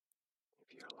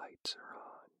lights are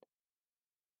on.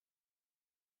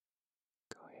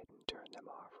 Go ahead and turn them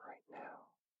off right now.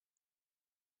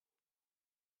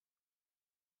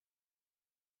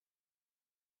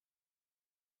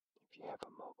 If you have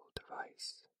a mobile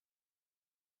device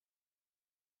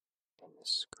and the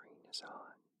screen is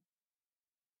on,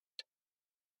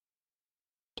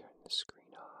 turn the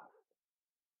screen off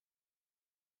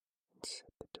and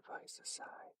set the device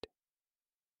aside.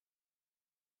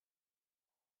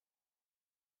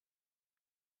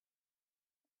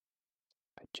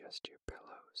 Adjust your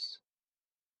pillows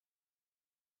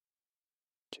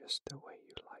just the way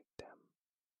you like them.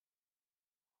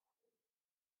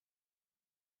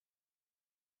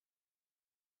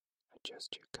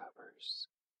 Adjust your covers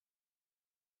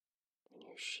and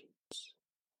your sheets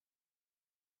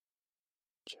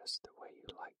just the way you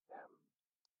like them.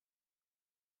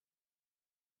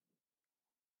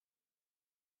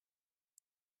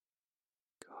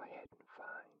 Go ahead and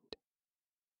find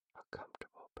a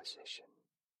comfortable position.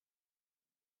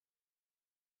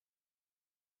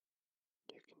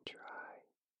 You can try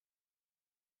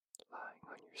lying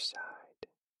on your side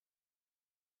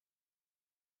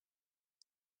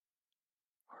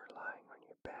or lying on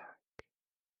your back.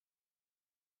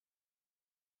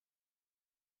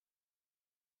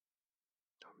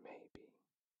 Or maybe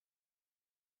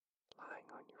lying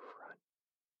on your front.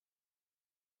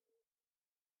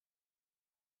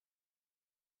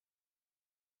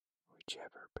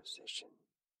 Whichever position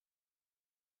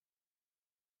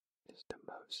is the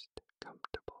most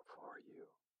comfortable for you.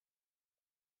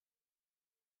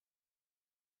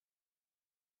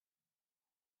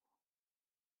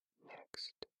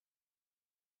 Next,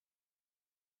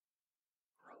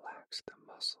 relax the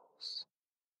muscles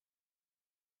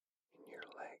in your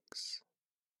legs.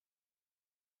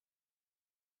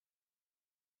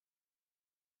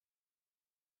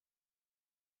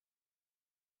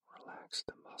 Relax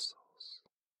the muscles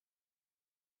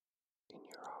in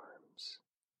your arms.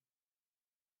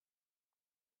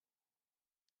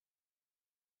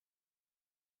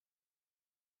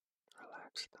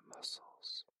 Relax the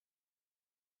muscles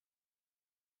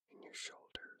in your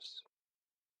shoulders.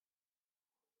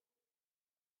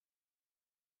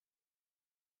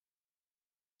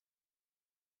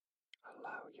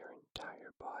 Allow your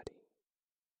entire body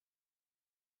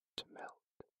to melt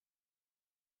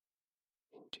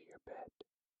into your bed.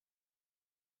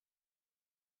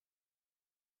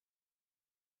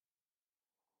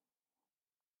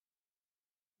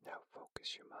 Now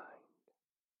focus your mind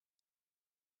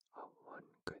on one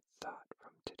good thought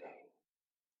from today.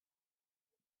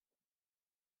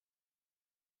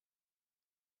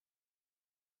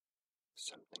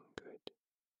 Something good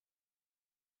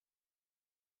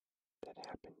that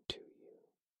happened to you.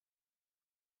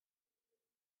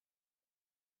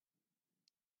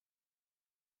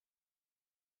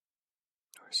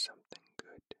 Or something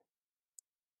good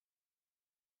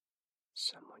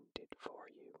someone did for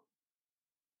you.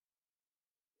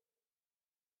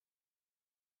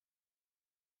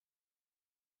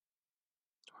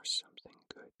 Or something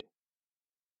good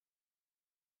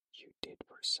you did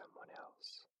for someone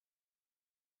else.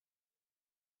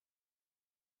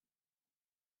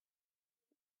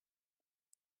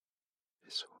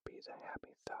 This will be the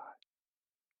happy thought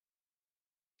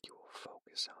you will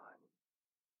focus on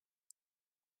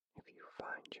if you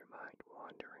find your mind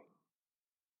wandering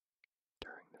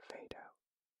during the fade out.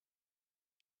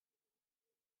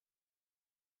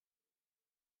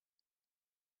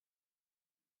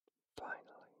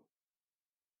 Finally,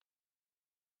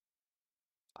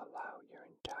 allow your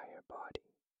entire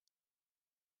body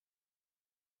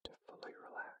to fully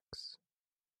relax.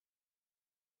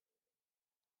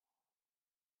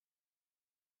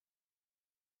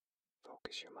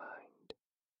 Focus your mind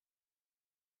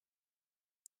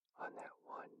on that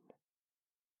one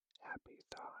happy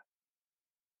thought.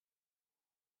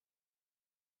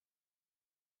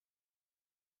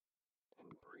 And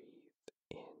breathe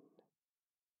in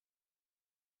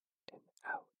and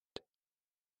out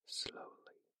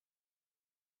slowly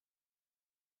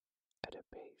at a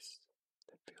pace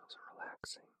that feels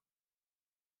relaxing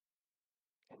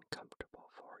and comfortable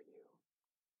for you.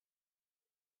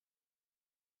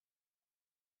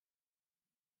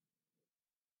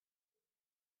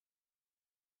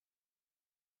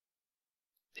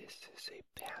 This is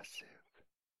a passive,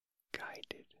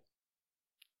 guided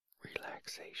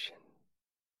relaxation.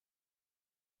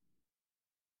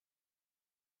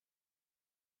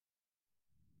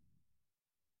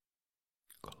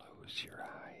 Close your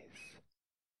eyes.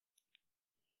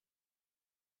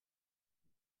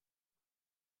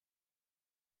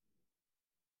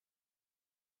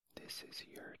 This is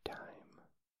your time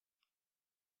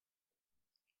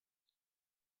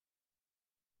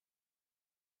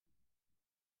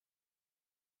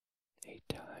a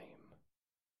time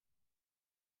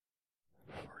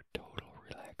for total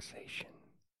relaxation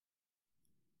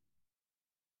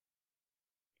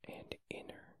and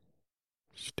inner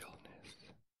stillness.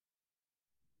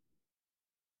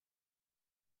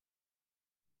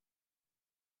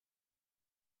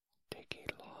 Take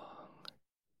a long,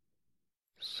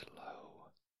 slow,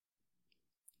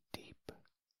 deep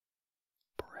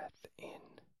breath in.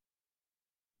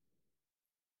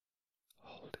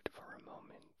 Hold it for a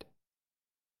moment,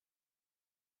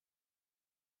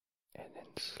 and then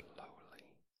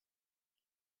slowly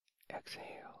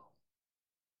exhale.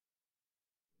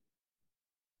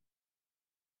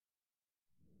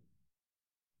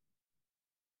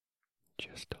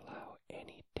 Just allow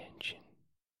any tension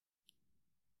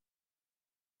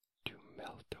to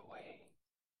melt away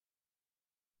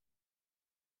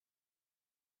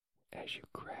as you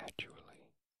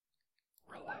gradually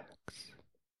relax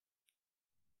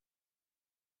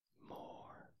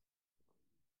more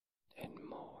and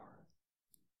more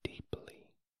deeply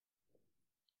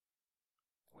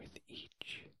with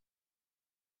each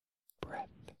breath.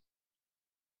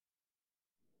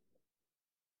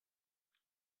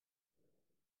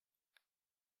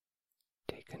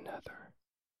 Take another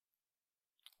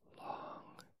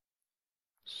long,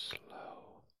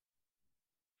 slow,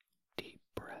 deep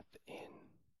breath in.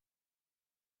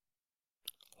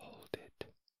 Hold it,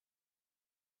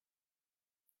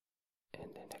 and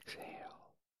then exhale.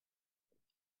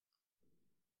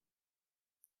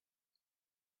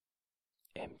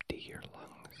 Empty your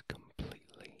lungs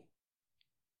completely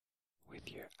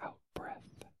with your out breath.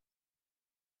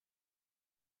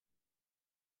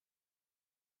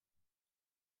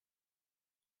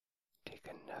 Take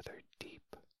another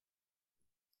deep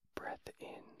breath in.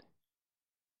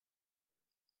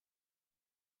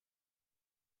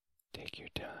 Take your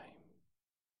time.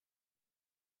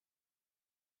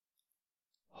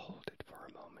 Hold it for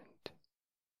a moment.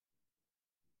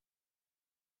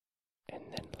 And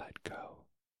then let go.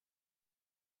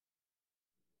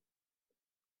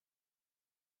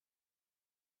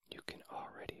 You can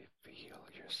already feel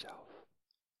yourself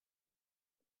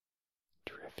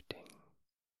drifting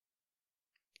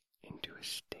into a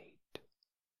state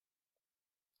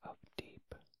of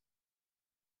deep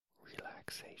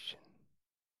relaxation.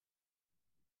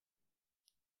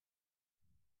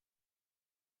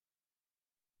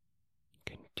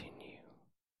 Continue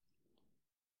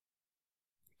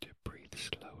to breathe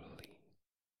slowly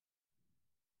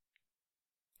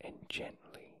and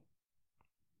gently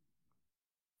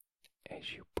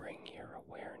as you bring your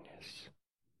awareness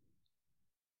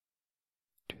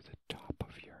to the top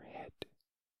of your head.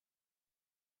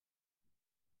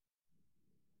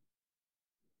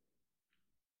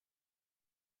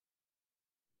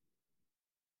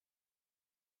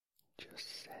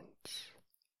 Just sense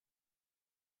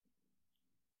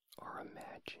or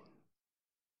imagine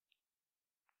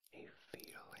a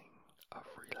feeling of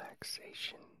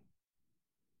relaxation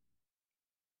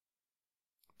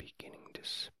beginning to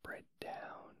spread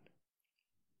down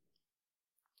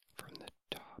from the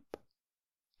top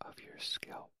of your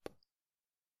scalp.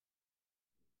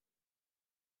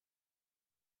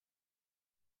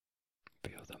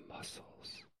 Feel the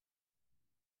muscles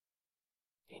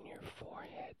in your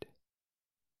forehead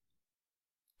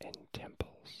and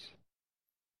temples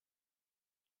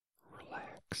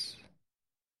relax.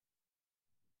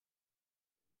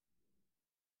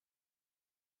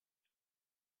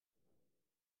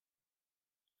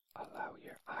 Allow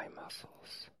your eye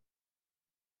muscles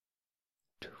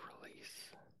to release.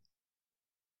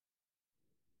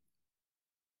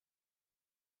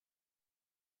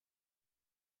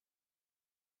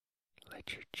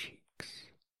 Let your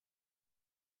cheeks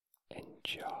and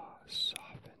jaw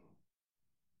soften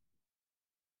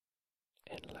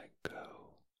and let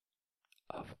go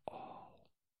of all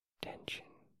tension.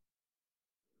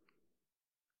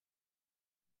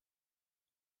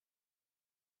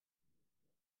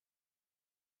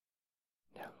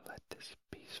 Now let this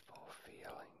peaceful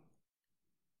feeling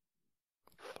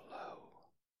flow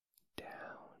down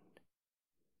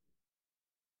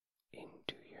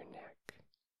into your neck.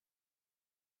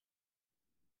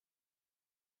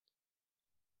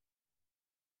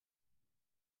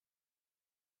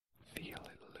 Feel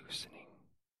it loosening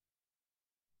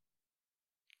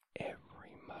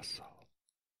every muscle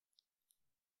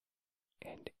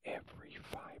and every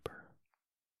fiber.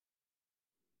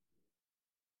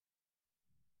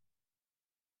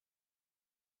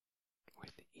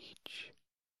 With each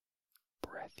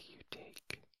breath you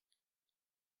take,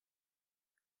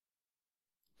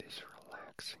 this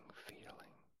relaxing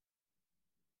feeling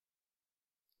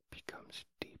becomes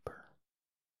deeper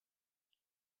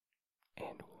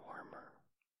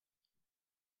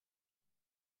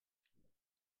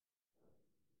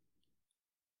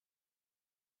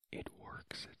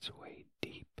works its way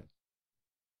deep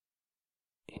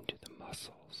into the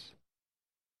muscles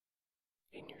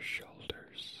in your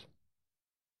shoulders,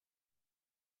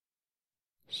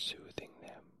 soothing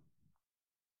them,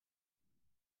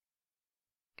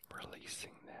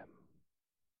 releasing them.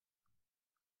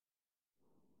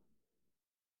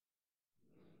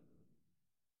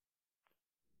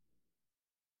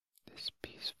 This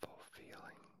peaceful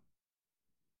feeling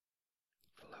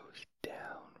flows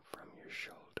down from your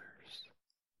shoulders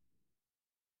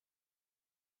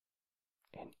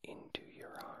and into your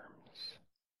arms.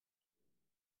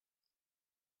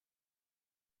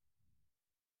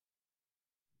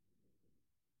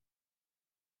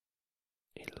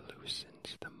 It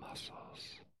loosens the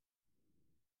muscles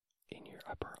in your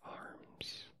upper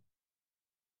arms,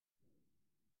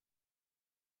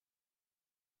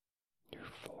 your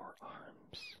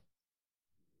forearms,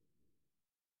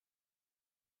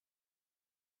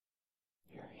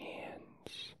 your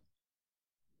hands,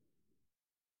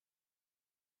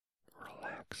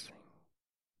 relaxing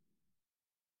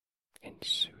and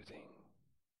soothing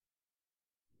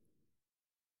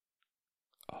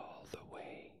all the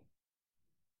way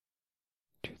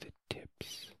to the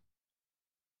tips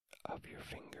of your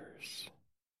fingers.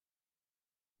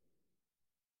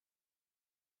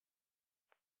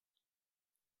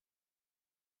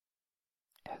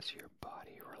 As your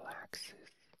body relaxes,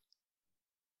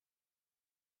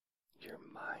 your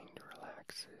mind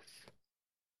relaxes,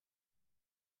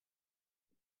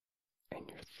 and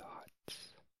your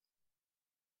thoughts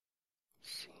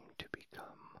seem to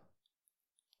become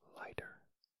lighter.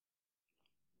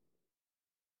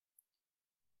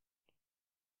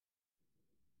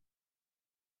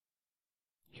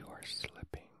 You are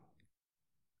slipping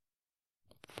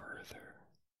further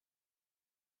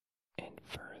and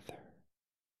further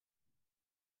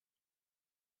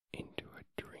into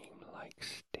a dreamlike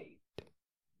state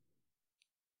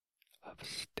of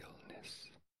stillness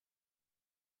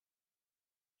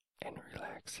and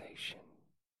relaxation.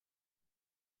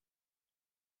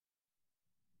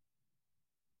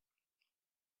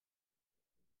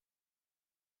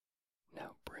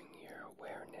 Now bring your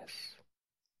awareness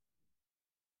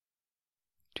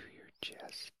to your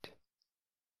chest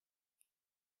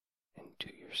and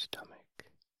to your stomach.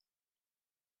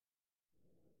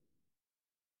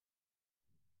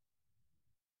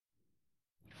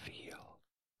 Feel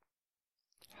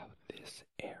how this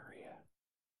area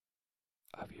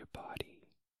of your body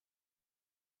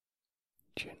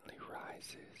gently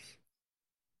rises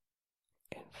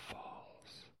and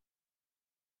falls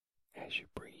as you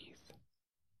breathe.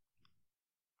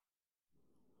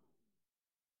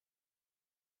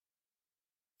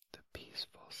 The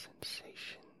peaceful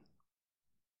sensation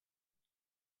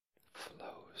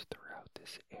flows throughout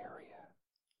this area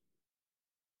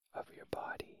of your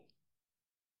body,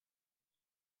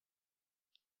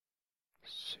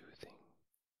 soothing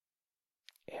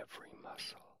every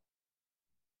muscle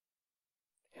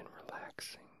and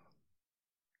relaxing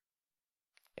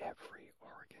every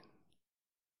organ.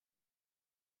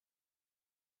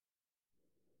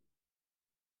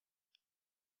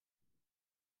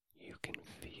 You can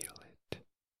feel it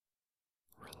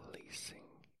releasing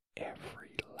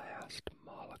every last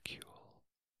molecule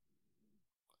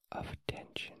of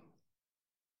tension.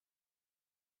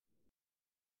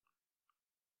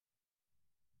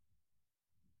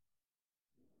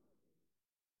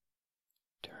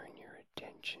 Turn your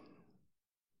attention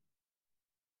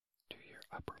to your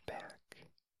upper back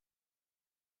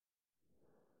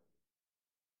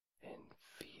and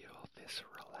feel this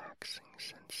relaxing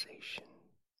sensation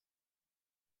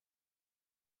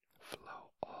flow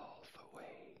all the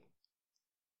way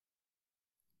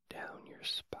down your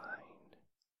spine.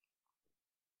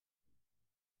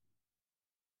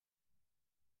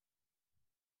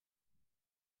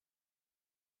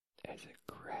 As it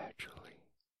gradually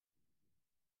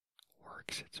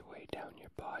works its way down your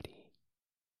body,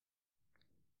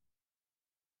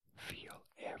 feel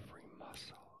every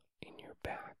muscle in your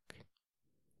back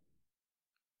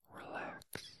relax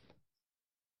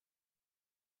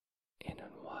and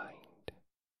unwind.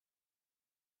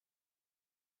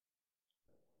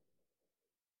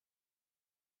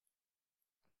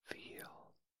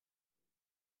 Feel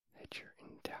that your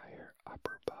entire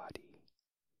upper body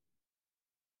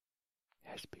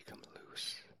has become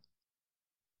loose,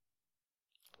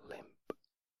 limp,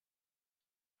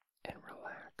 and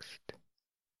relaxed.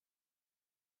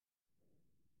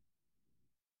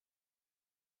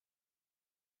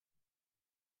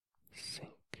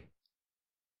 Sink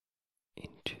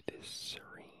into this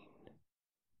serene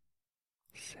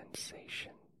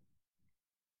sensation.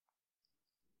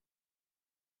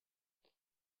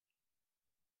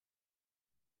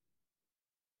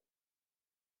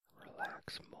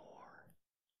 relax more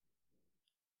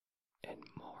and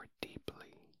more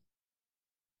deeply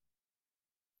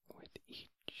with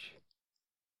each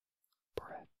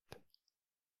breath.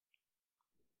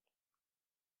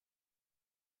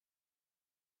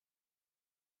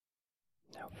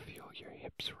 Now feel your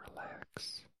hips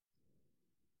relax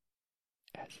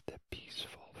as the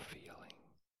peaceful feeling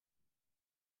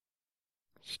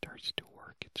starts to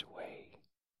work its way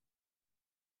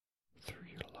through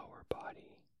your lower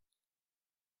body.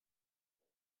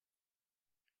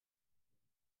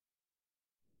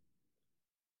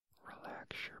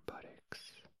 Relax your buttocks,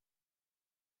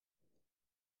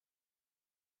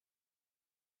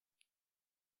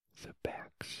 the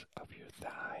backs of your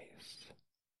thighs,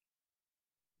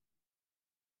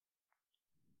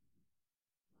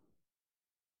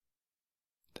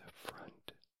 the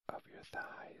front of your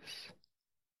thighs,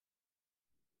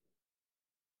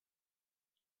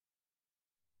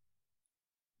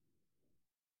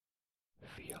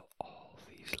 feel all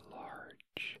these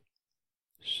large,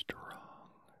 strong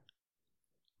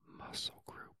muscle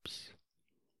groups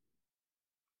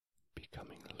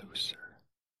becoming looser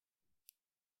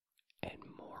and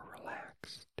more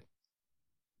relaxed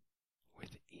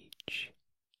with each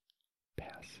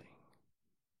passing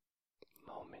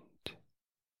moment.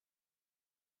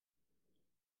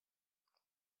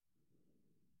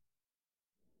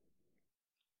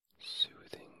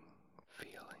 Soothing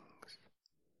feelings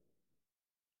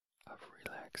of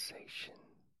relaxation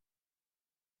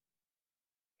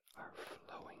are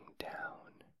flowing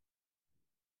down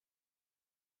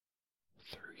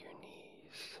through your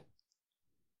knees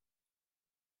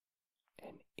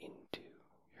and into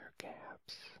your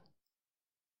calves.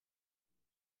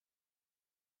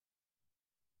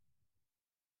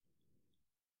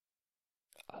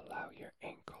 Allow your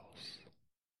ankles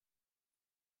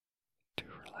to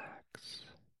relax.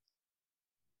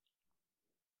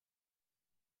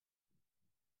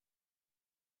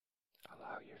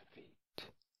 Allow your feet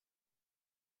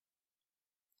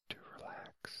to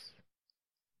relax.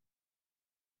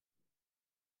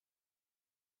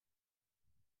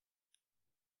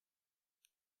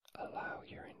 Allow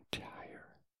your entire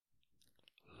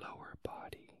lower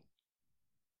body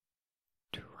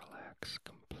to relax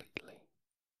completely.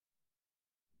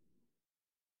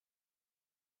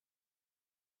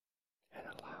 And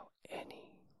allow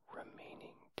any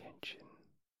remaining tension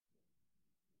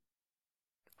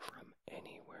from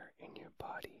anywhere in your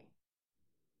body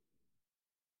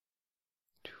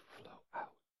to flow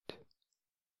out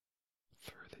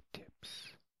through the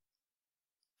tips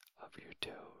of your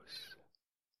toes.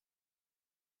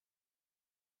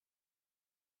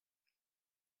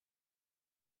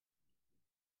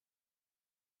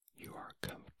 You are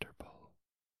comfortable,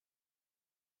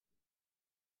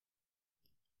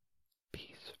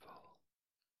 peaceful,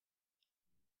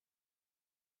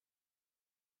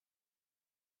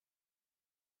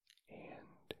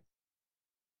 and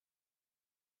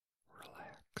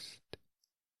relaxed.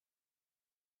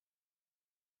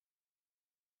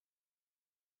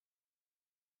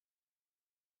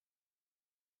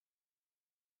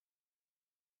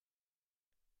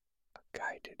 A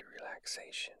guided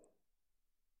relaxation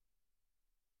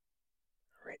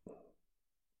written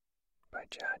by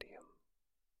Jadium.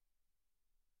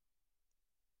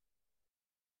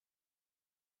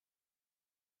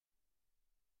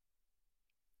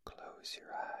 Close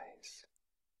your eyes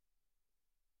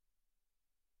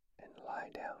and lie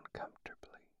down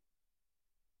comfortably.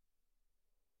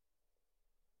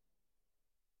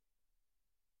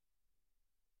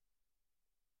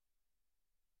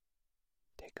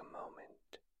 Take a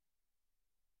moment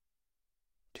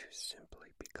to simply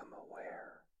become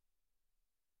aware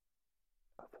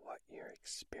of what you're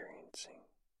experiencing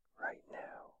right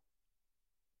now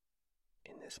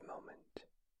in this moment.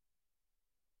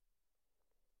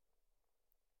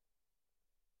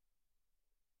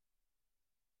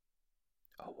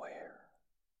 Aware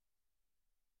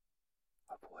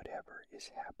of whatever is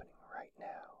happening right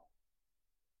now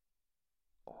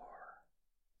or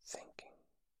thinking.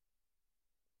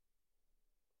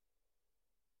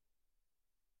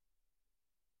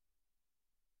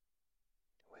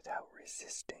 Without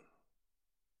resisting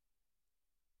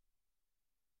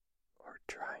or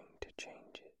trying to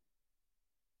change it.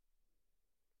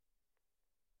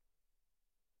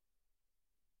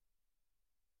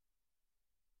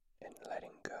 And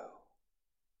letting go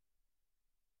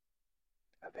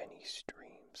of any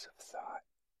streams of thought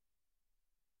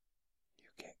you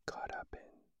get caught up in.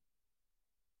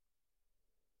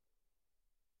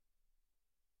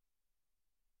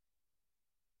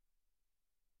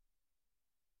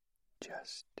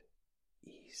 Just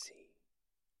easy,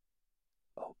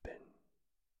 open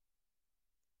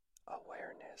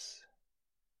awareness.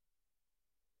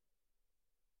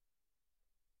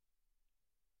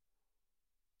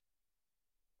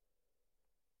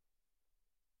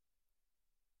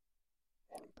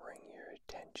 And bring your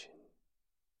attention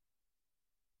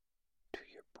to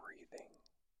your breathing.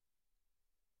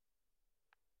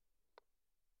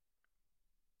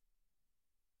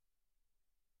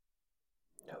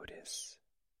 Notice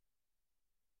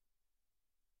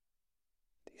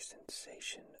the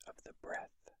sensation of the breath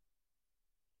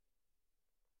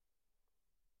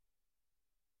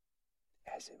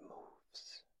as it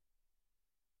moves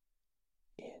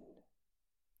in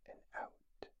and out.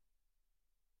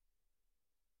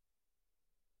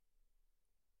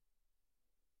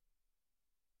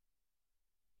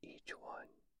 Each one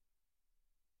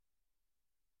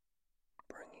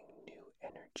bringing new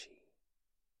energy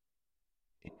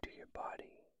into your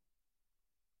body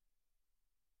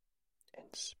and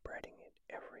spreading it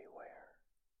everywhere.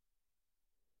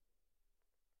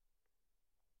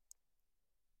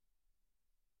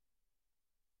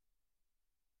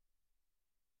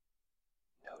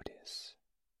 Notice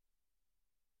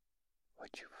what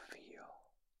you feel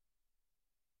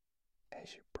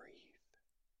as you breathe.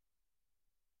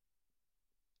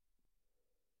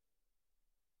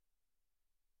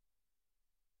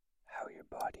 How your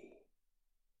body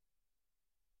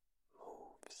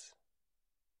moves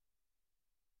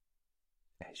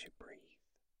as you breathe.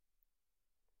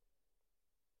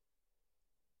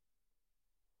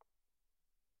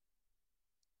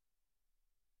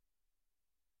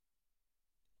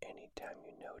 Anytime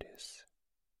you notice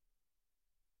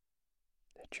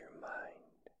that your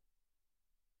mind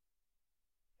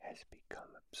has become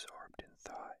absorbed in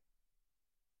thought,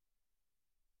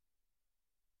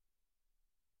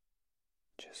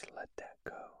 just let that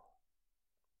go.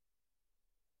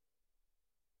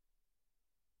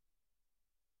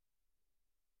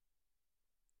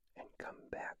 And come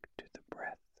back to the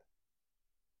breath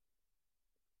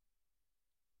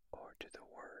or to the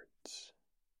words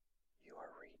you are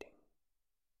reading.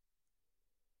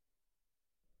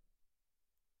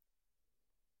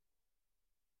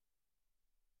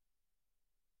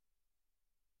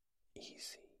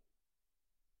 Easy,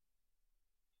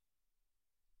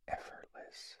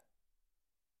 effortless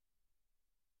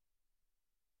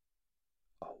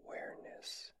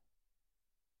awareness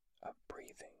of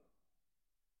breathing.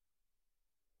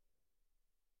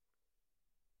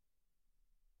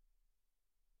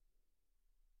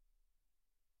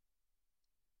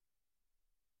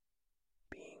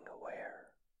 Being aware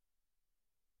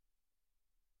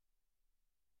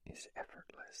is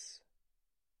effortless.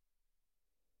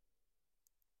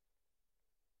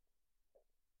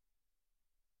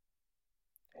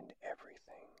 And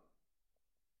everything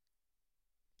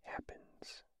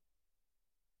happens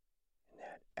in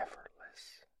that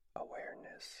effortless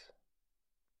awareness.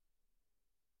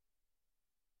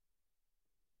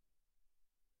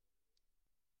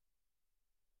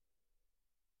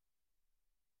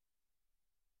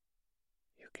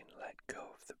 You can let go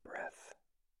of the breath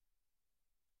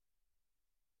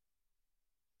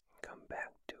and come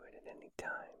back to it at any time.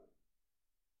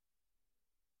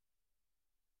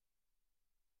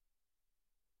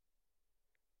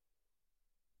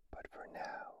 But for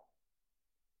now,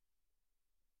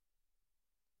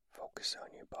 focus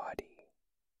on your body.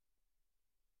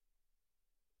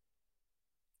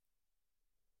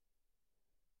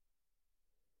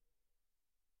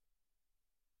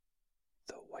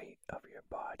 The weight of your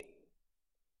body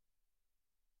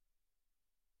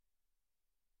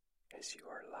as you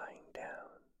are lying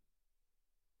down.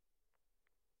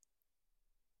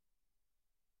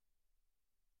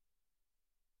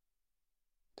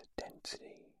 The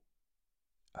density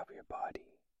of your body.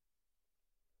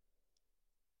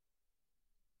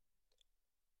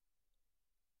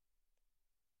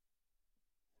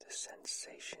 The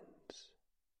sensations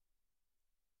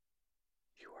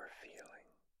you are feeling.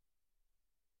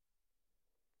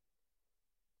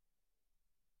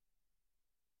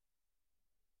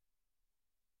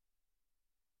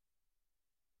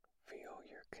 Feel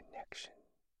your connection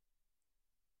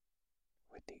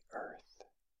with the earth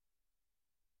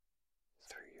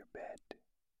through your bed.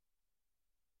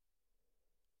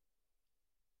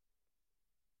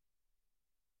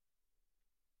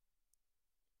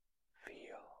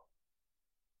 Feel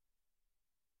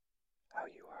how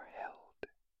you are held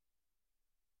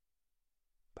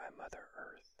by Mother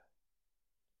Earth.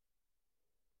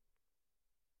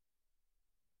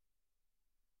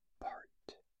 Part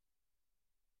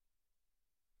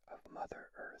of Mother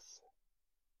Earth.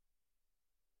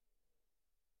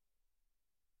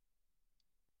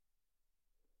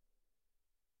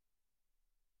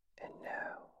 And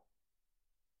now,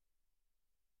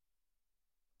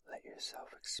 yourself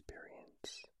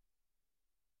experience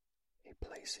a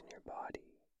place in your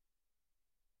body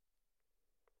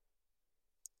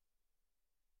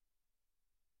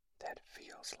that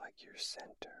feels like your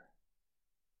center.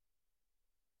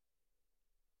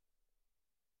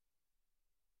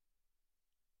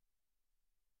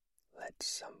 Let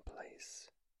some place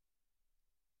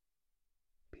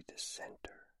be the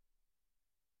center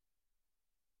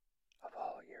of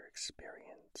all your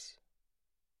experience.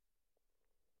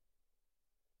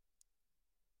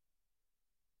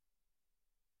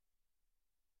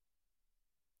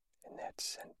 And that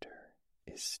center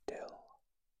is still,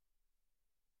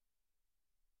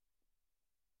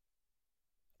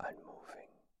 unmoving.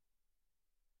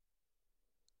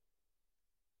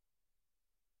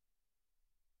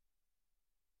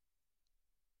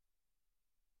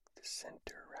 The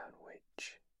center around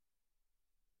which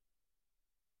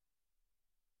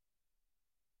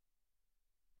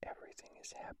everything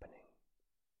is happening.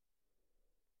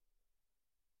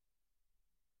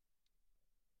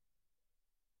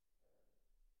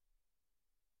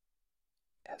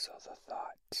 As all the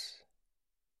thoughts,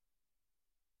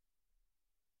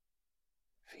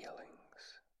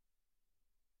 feelings,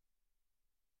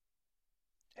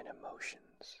 and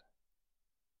emotions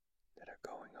that are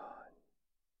going on,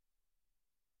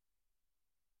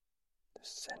 the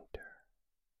center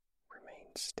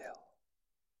remains still.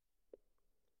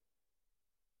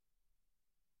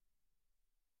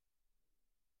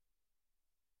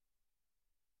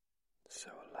 So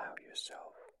allow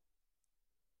yourself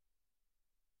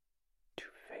to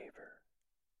favor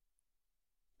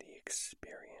the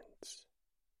experience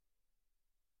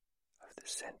of the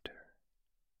center.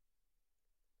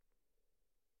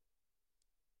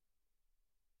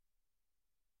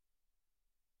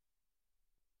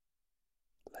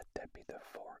 Let that be the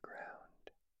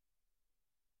foreground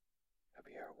of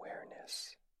your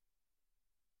awareness,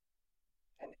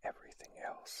 and everything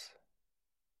else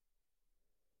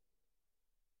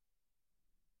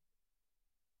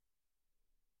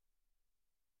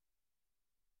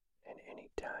and any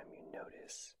time you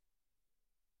notice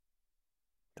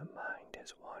the mind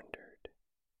has wandered,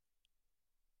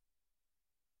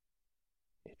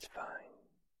 it's fine.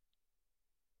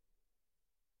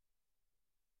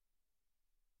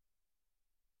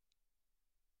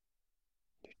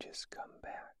 You just come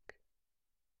back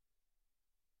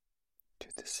to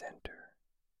the center.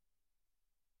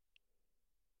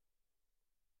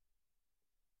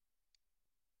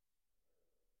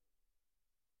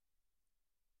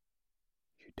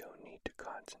 You don't need to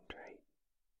concentrate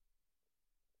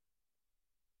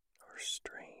or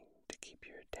strain to keep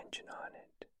your attention on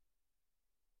it.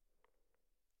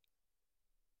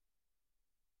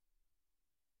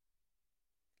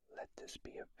 Let this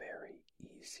be a very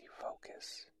easy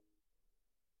focus.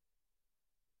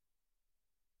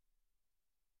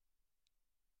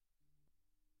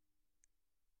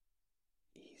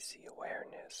 Easy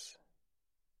awareness.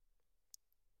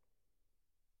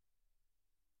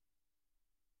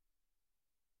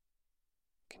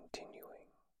 Continuing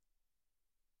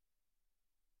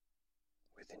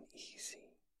with an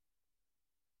easy,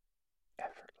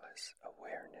 effortless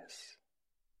awareness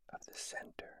of the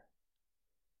center,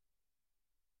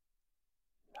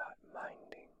 not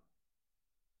minding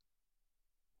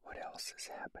what else is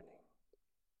happening.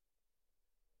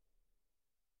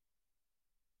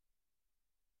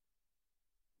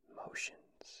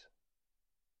 Motions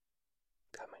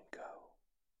come and go.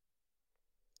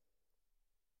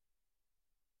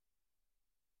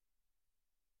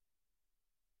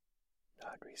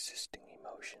 Not resisting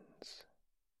emotions,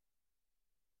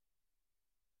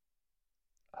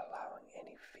 allowing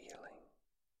any feeling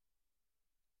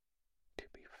to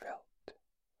be felt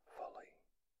fully.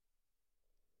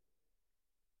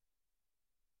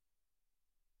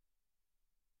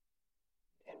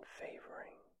 And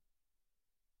favoring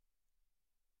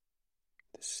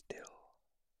the still,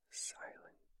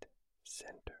 silent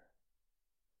center.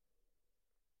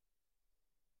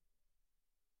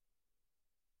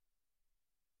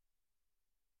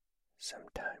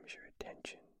 Sometimes your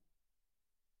attention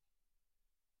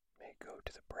may go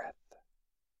to the breath,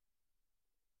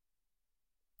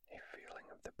 a feeling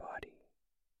of the body,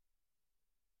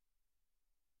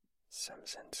 some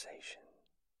sensation.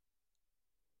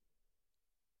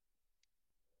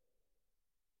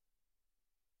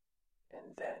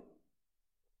 And then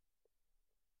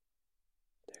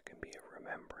there can be a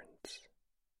remembrance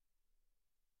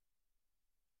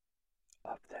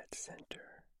of that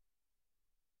center,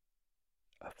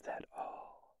 of that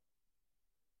all.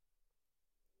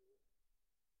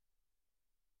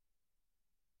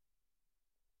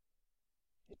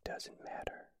 It doesn't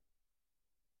matter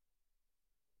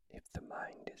If the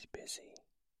mind is busy,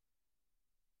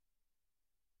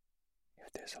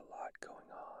 if there's a lot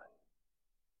going on,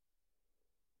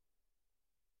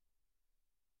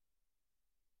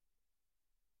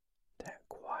 that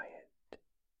quiet,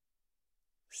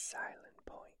 silent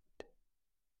point,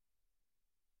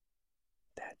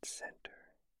 that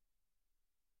center,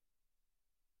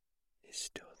 is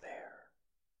still there.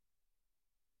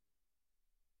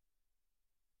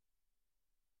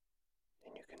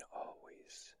 And you can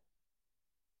always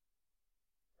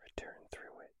return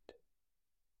through it.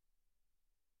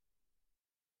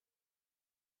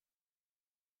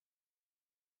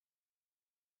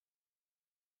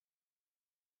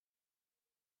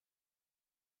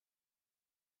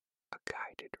 A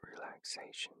guided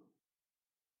relaxation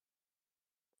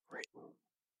written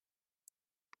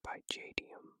by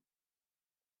Jadium.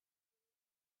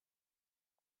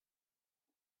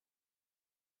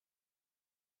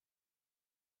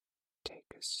 Take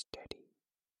a steady,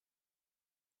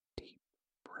 deep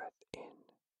breath in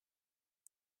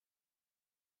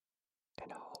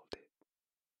and hold it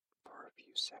for a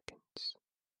few seconds.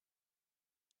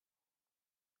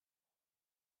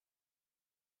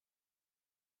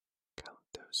 Count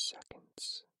those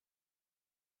seconds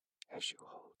as you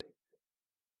hold it.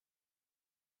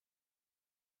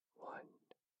 1,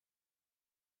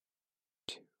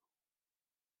 2,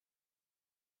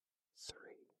 3.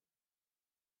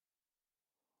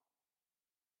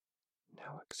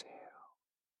 Now exhale,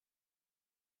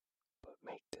 but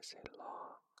make this a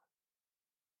long,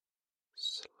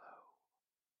 slow,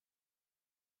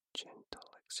 gentle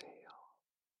exhale.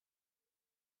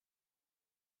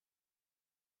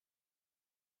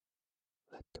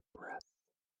 Let the breath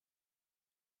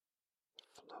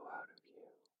flow out of you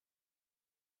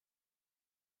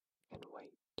and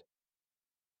wait.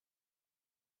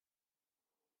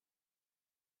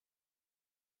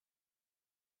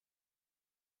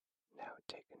 Now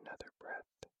take another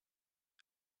breath.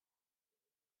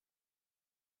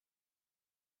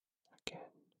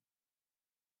 Again,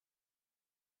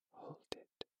 hold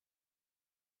it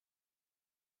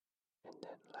and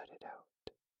then let it out.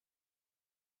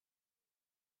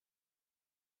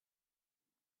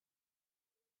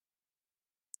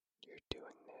 You're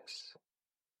doing this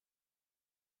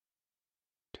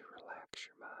to relax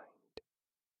your mind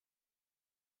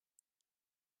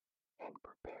and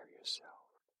prepare yourself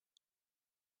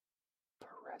for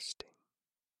resting.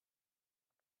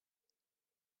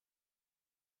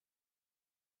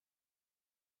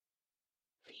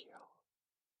 Feel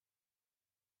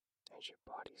as your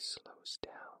body slows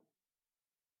down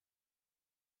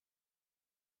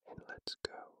and lets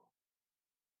go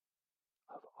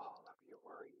of all of your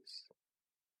worries.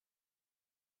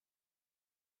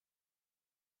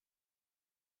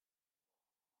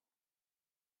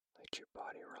 Let your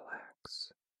body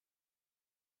relax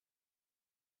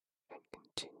and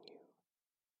continue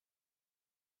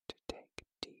to take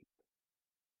deep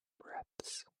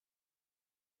breaths.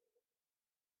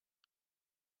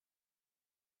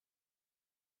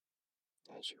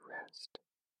 As you rest,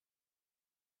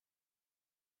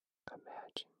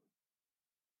 imagine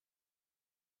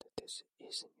that this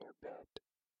isn't your bed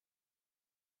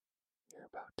you're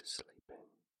about to sleep in.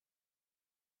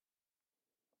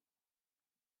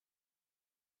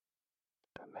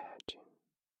 Imagine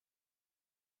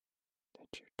that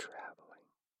you're traveling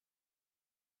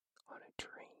on a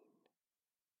train,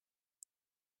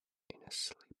 in a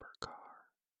sleeper car.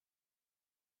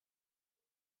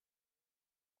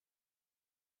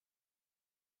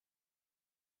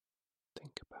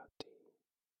 Think about the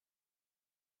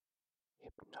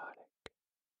hypnotic,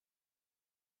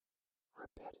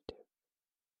 repetitive,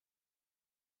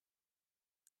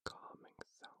 calming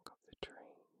thunk of the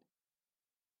train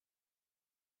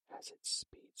as it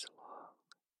speeds along.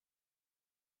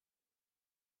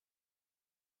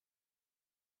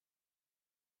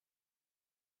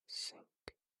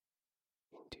 Sink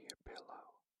into your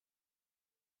pillow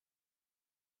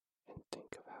and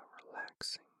think of how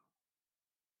relaxing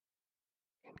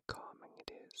and calming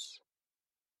it is.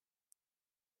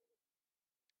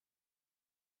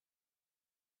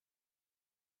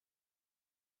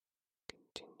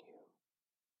 Continue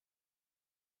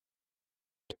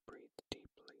to breathe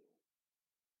deeply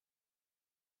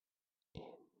in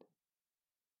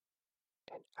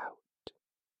and out,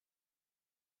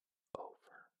 over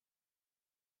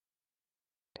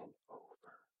and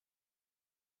over.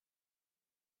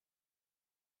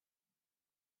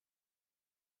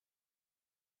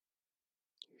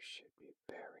 You should be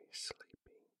very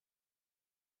sleepy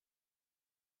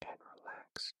and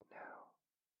relaxed now.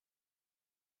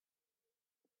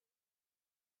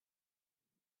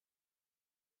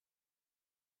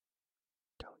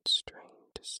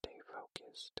 to stay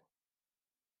focused.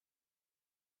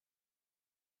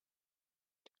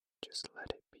 Just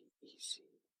let it be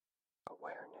easy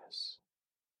awareness.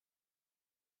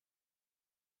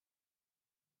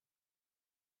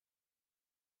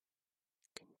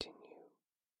 Continue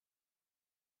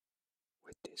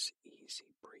with this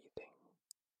easy breathing.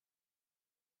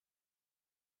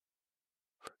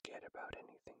 Forget about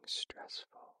anything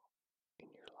stressful in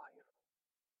your life.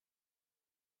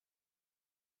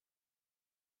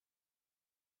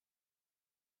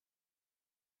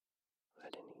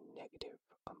 Let any negative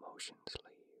emotions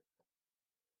leave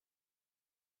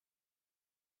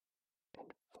and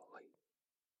fully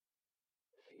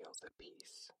feel the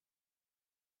peace.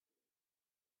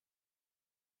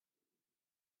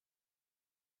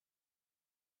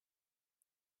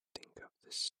 Think of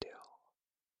the still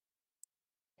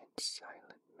and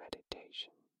silent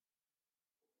meditation.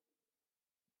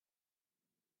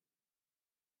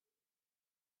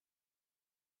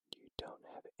 You don't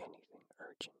have anything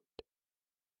urgent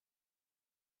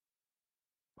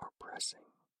or pressing.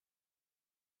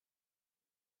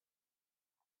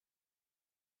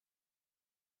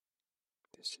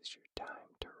 This is your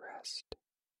time to rest.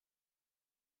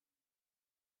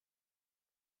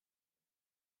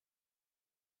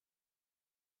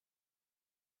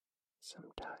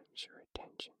 Sometimes your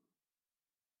attention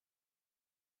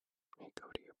may go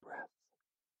to your breath,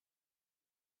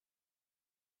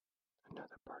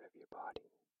 another part of your body,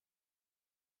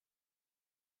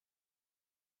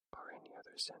 or any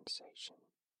other sensation.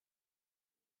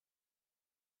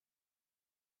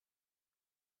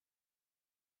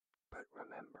 But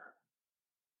remember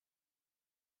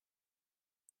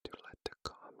to let the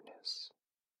calmness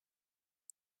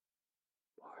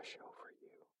wash over you.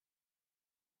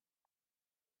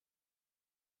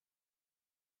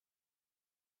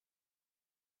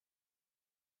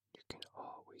 You can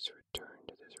always return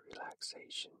to this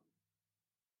relaxation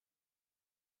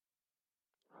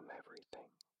from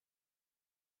everything.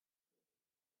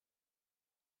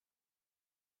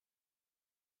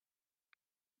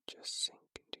 Just sink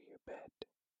into your bed,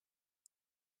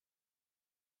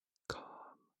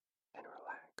 calm and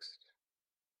relaxed.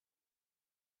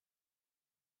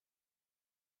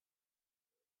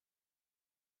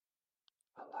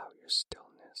 Allow your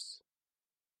stillness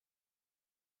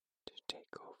to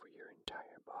take over your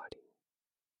entire body,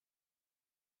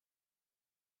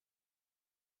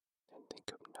 and think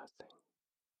of nothing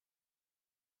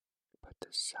but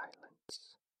the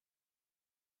silence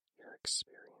you're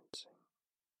experiencing.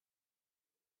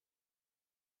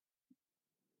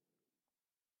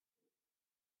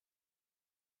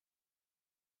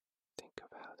 Think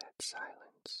of how that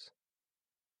silence,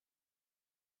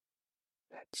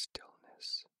 that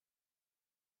stillness,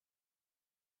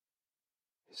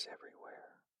 is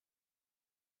everywhere.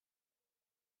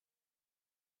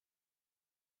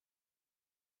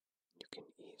 You can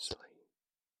easily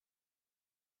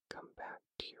come back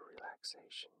to your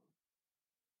relaxation,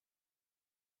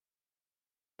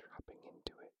 dropping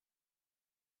into it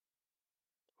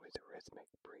with rhythmic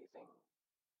breathing,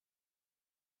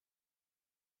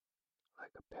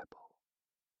 like a pebble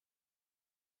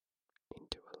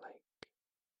into a lake.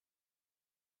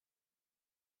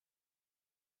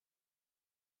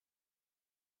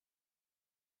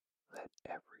 Let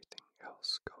everything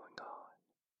else going on,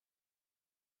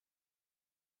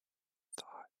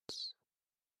 thoughts,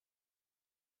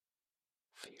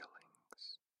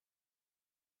 feelings,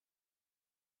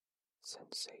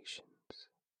 sensations,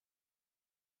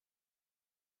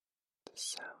 the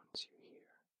sounds you hear,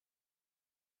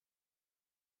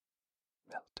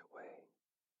 melt away.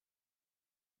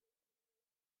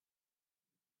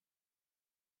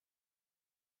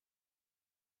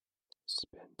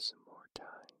 Spend some more time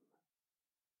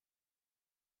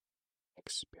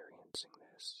experiencing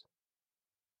this.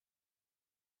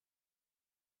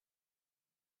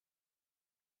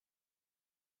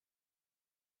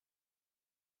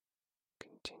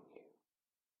 Continue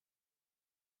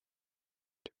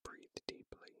to breathe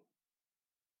deeply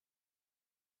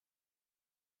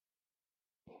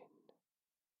in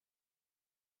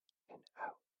and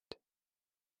out,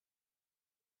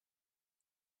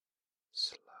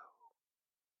 slow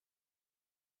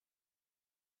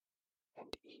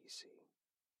and easy.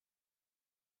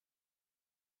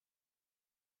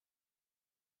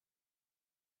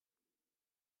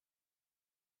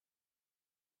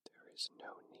 There is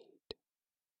no need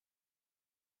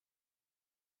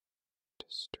to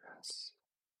stress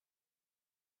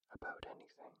about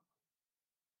anything.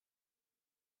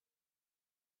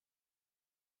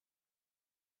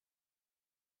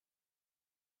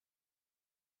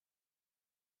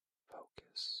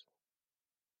 Focus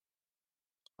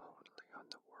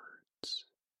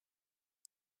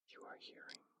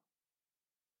hearing,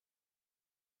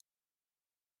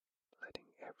 letting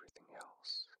everything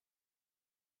else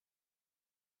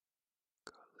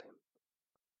go limp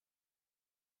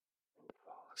and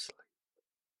fall asleep.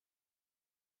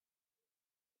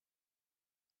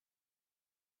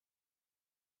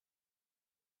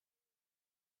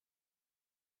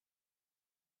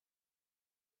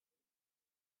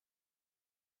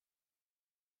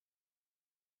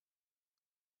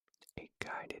 A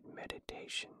guided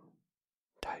meditation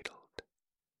titled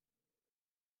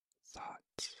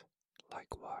Thoughts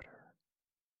Like Water,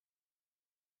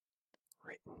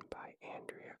 written by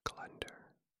Andrea Klunder.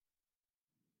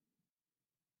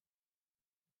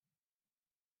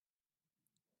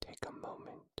 Take a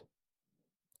moment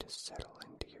to settle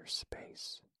into your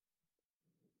space.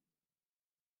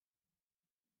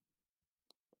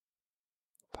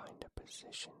 Find a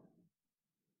position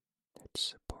that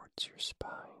supports your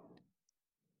spine,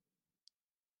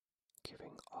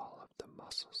 giving all of the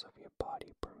muscles of your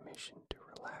body permission to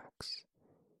relax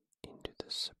into the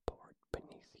support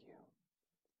beneath you.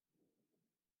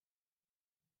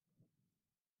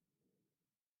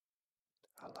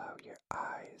 Allow your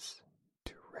eyes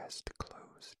to rest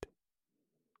closed.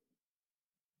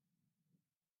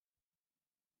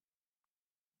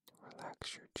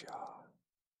 Relax your jaw,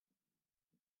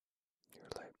 your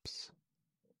lips,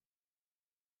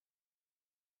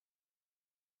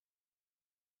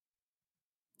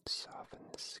 soften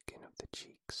the skin of the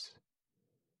cheeks,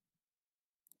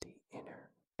 the inner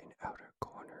and outer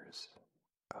corners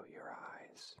of your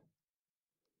eyes.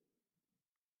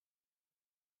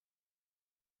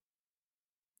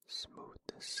 Smooth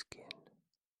the skin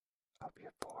of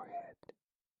your forehead,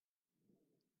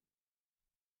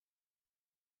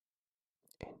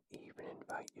 and even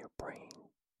invite your brain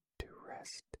to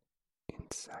rest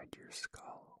inside your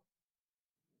skull.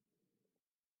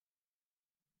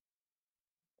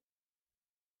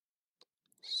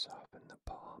 Soften the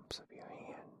palms of your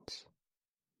hands.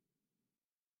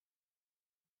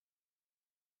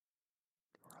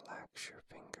 Relax your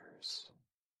fingers.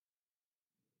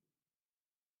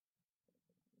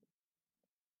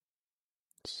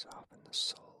 Soften the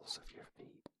soles of your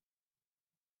feet.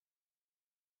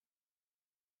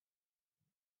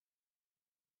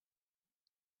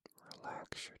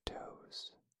 Relax your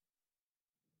toes.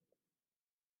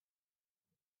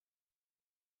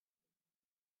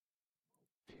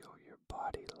 Feel your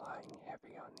body lying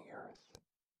heavy on the earth.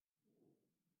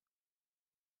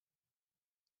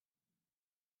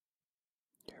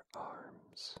 Your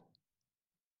arms,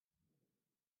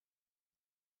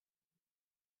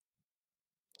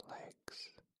 legs,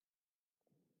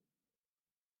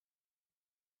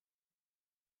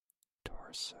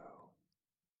 torso,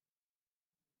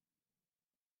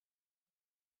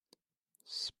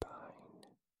 spine,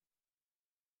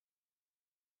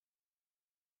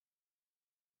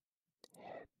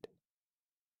 head,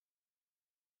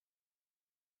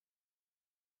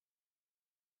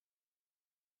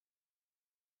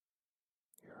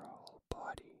 your whole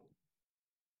body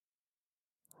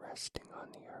resting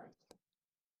on the earth.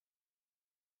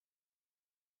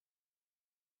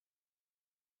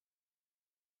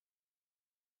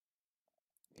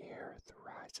 The earth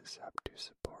rises up to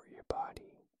support your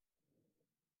body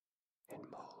and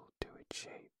mold to its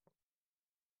shape.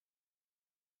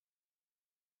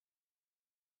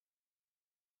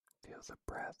 Feel the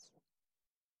breath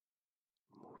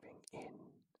moving in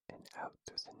and out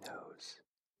through the nose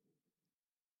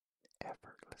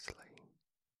effortlessly,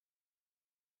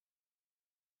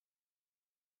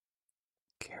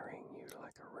 carrying you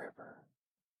like a river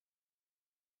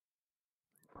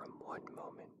from one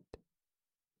moment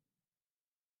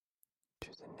to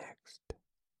the next,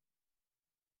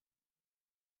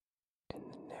 and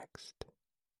the next,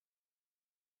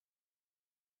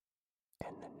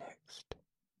 and the next.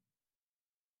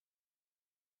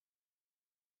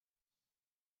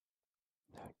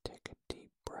 Now take a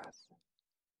deep breath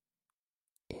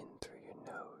in through your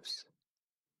nose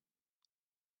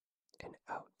and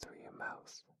out through your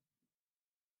mouth.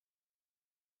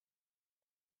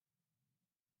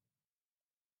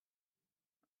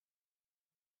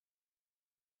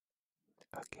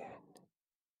 Again,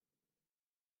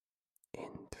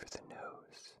 in through the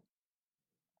nose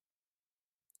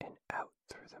and out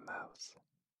through the mouth.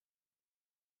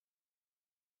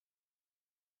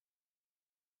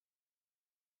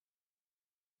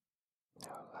 Now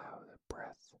allow the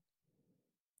breath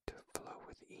to flow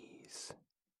with ease.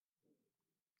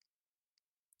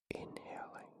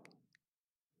 Inhaling,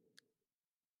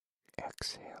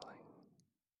 exhaling,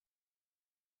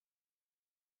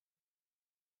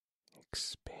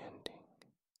 expanding,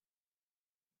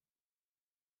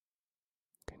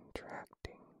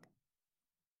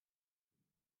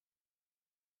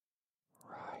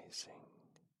 rising,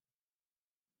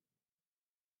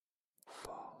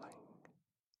 falling.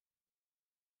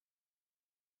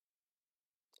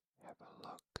 Have a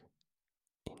look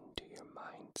into your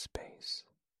mind space.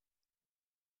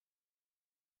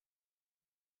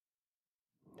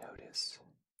 Notice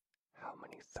how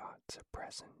many thoughts are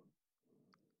present,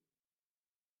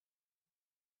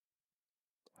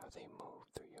 how they move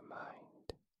through your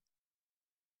mind,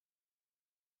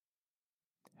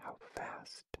 how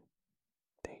fast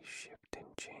they shift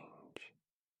and change.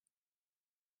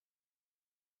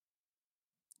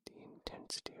 The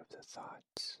intensity of the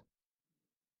thoughts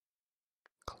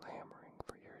clamoring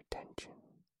for your attention.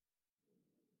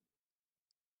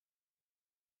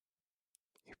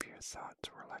 If your thoughts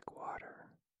were like water,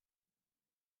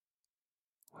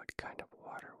 what kind of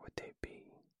water would they be?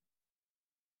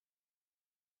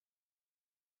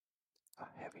 A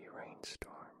heavy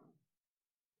rainstorm,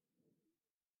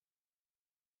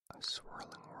 a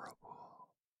swirling whirlpool,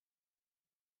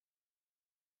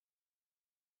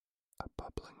 a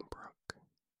bubbling brook,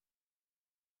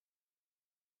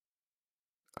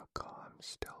 a calm,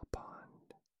 still pond.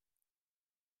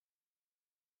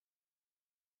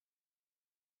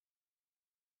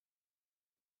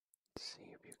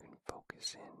 See if you can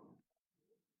focus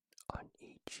in on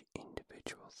each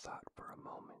individual thought for a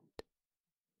moment,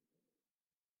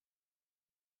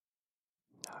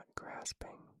 not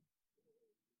grasping,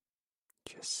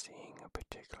 just seeing a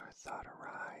particular thought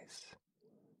arise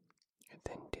and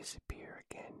then disappear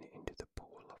again into the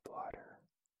pool of water.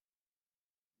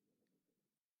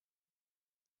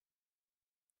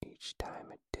 Each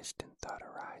time a distant thought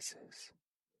arises,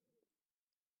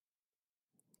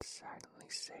 silently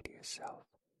say to yourself,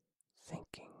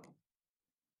 thinking,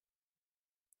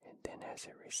 and then as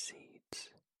it recedes,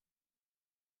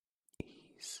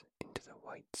 ease into the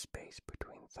white space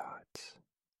between thoughts.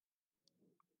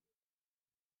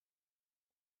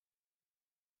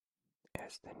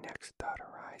 As the next thought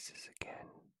arises again,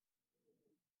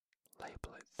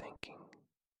 label it thinking,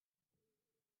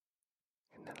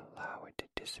 and then allow it to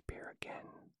disappear again,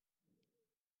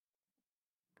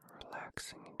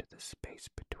 relaxing into the space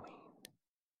between.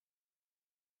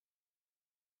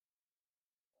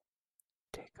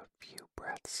 Take a few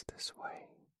breaths this way.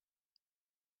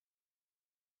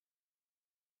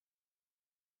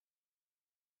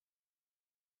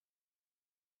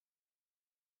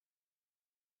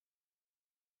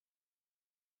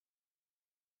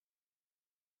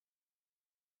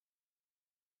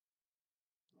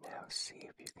 Now see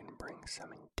if you can bring some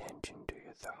intention to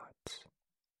your thoughts.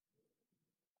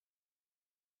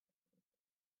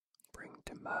 Bring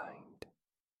to mind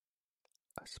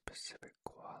a specific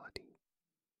quality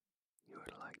you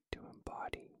would like to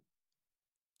embody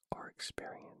or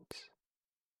experience.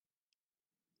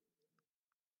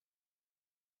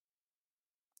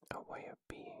 A way of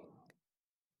being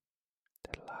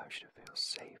that allows you to feel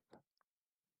safe,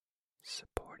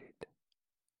 supported,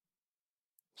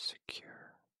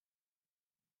 secure,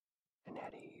 and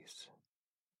at ease.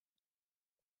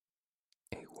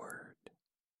 A word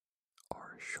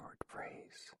or a short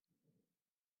phrase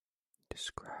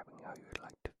describing how you would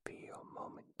like to feel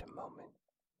moment to moment,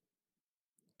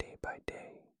 day by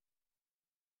day.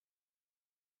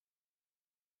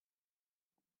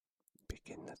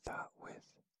 Begin the thought with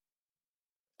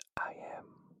I am,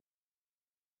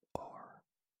 or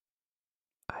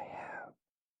I have,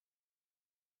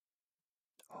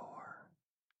 or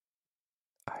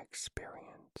I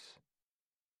experience,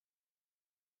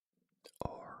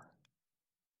 or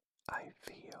I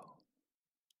feel,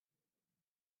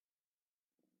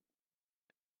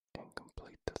 and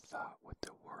complete the thought with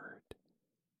the word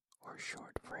or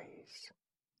short phrase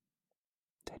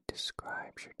that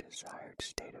describes your desired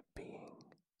state of being.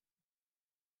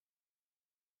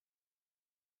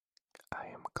 I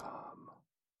am calm.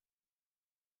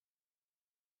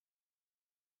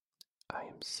 I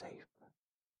am safe.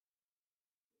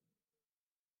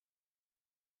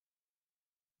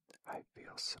 I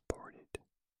feel supported.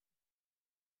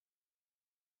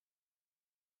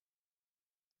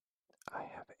 I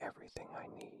have everything I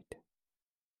need.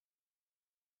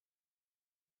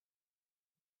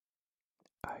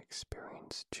 I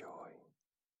experience joy.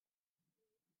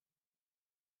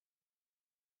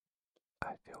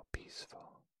 I feel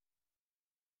peaceful.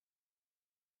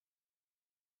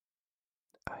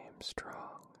 I am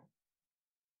strong.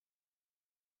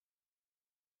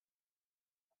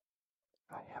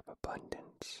 I have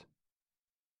abundance.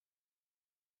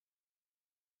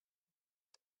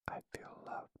 I feel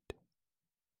loved.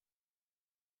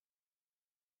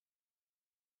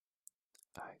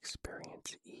 I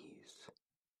experience ease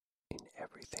in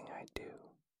everything I do.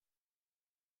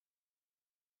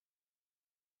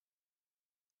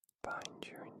 Find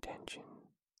your intention.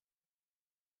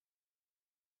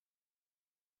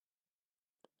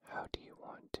 How do you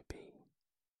want to be?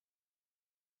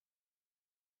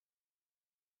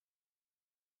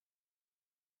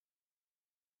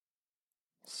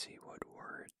 See what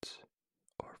words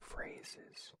or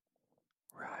phrases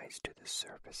rise to the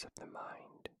surface of the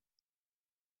mind.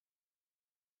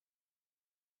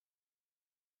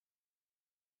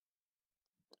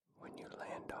 When you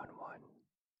land on one,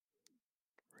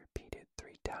 repeat it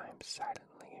 3 times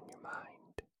silently in your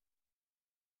mind.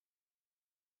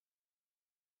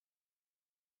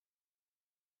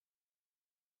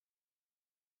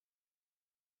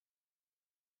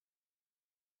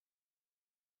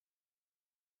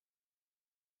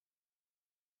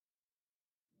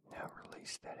 Now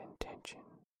release that intention,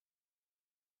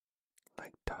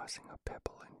 like tossing a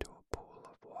pebble into a pool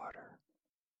of water.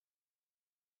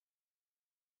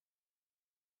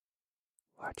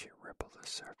 Watch it ripple the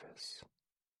surface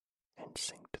and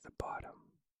sink to the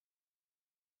bottom.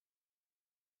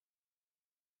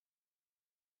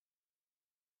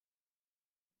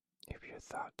 If your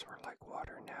thoughts were like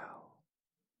water now,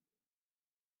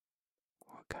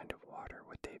 what kind of water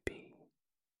would they be?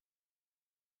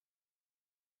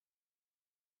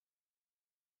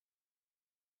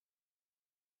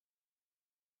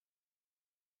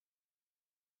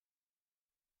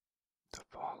 The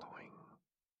following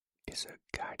is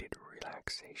a guided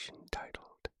relaxation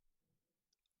titled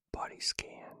Body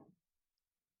Scan,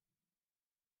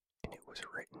 and it was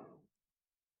written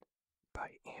by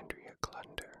Andrea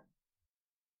Klunder.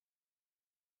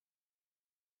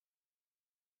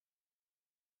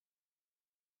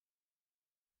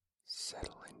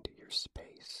 Settle into your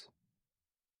space.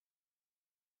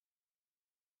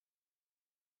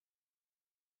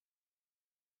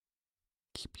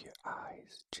 Keep your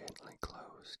eyes gently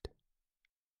closed.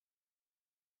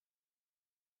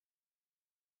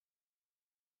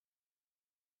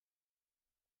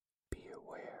 Be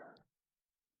aware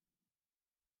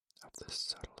of the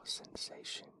subtle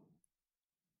sensation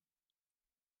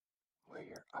where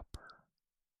your upper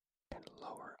and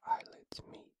lower eyelids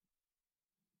meet.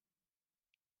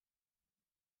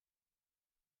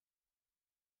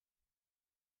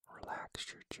 Relax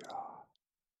your jaw.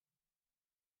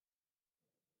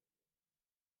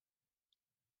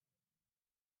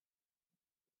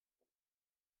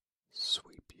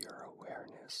 Sweep your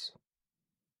awareness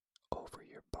over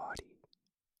your body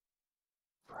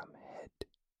from head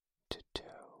to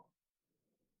toe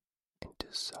and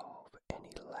dissolve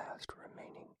any last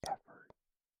remaining effort.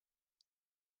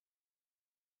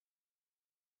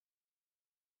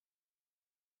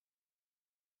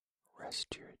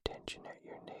 Rest your attention at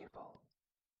your navel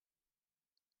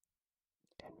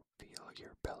and feel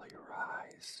your belly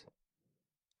rise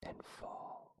and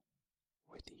fall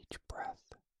with each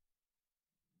breath.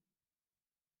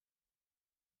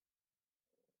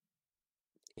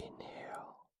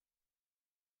 Inhale,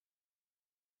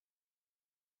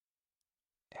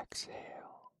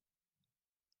 exhale,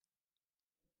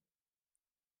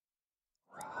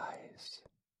 rise,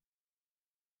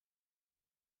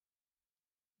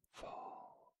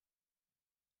 fall.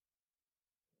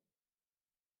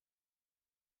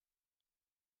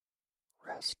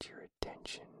 Rest your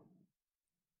attention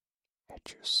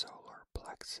at your solar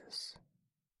plexus.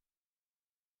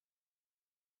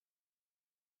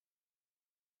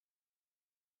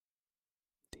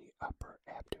 The upper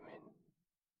abdomen,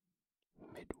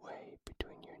 midway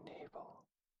between your navel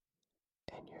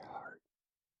and your heart.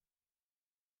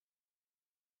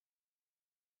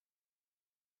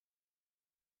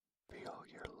 Feel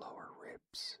your lower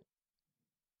ribs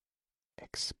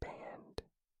expand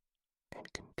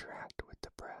and contract with the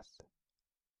breath.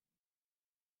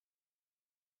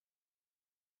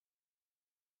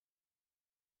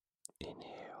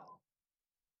 Inhale,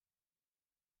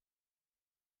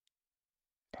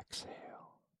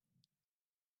 exhale,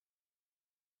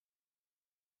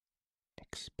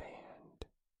 expand,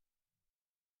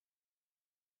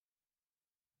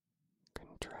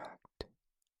 contract.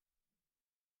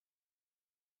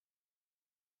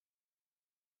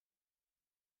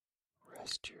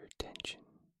 Rest your attention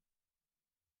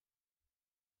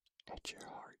at your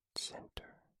heart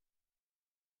center.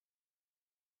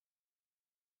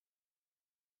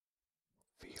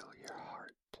 Feel your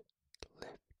heart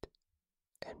lift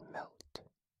and melt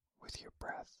with your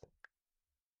breath.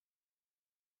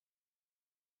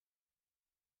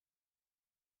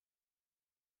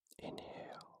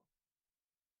 Inhale,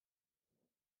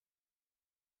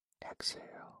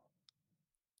 exhale,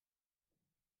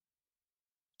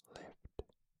 lift,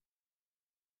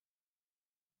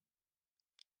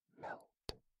 melt.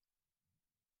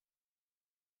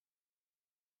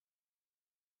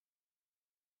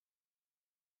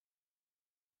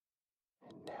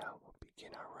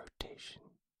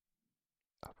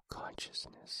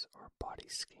 consciousness or body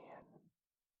scan.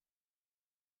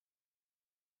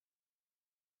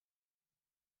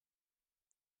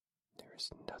 There is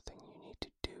nothing you need to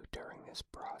do during this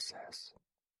process.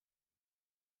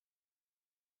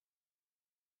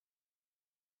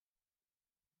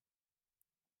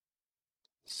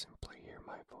 Simply hear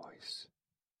my voice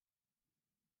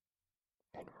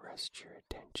and rest your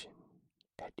attention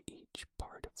at each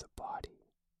part of the body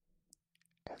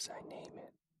as I name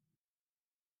it.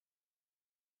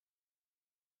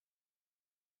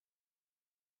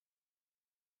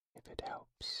 If it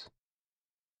helps,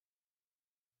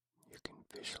 you can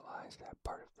visualize that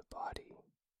part of the body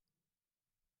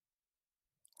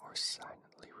or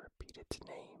silently repeat its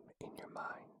name in your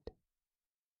mind.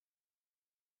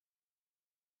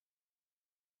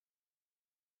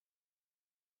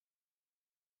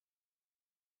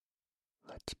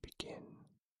 Let's begin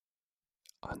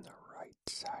on the right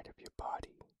side of your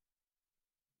body.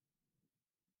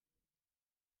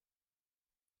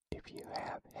 If you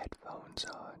have headphones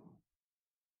on,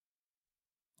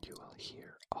 you will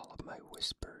hear all of my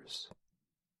whispers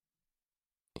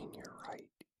in your right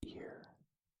ear.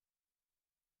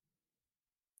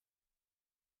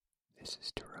 This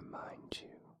is to remind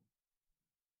you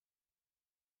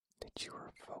that you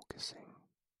are focusing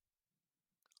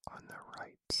on the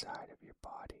right side of your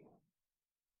body.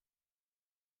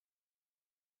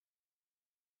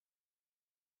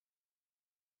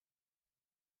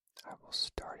 I will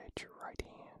start at your right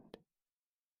hand.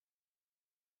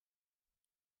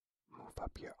 Move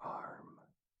up your arm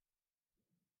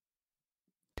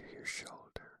to your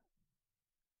shoulder,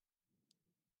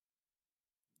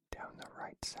 down the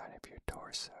right side of your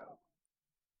torso,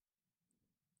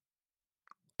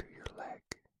 to your leg,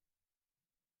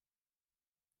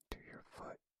 to your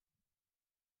foot,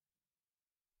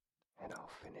 and I'll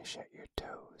finish at your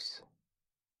toes.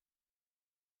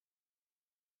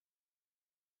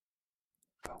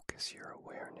 Focus your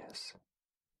awareness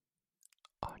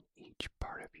on each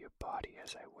part of your body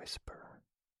as I whisper.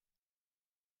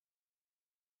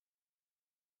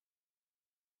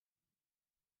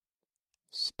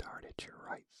 Start at your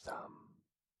right thumb.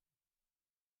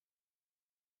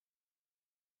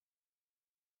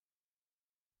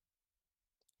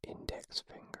 Index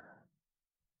finger.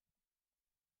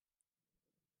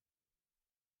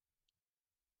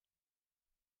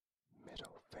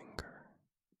 Middle finger.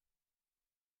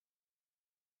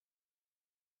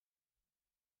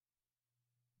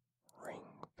 Ring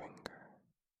finger.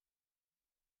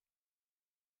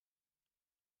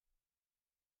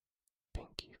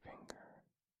 Pinky finger.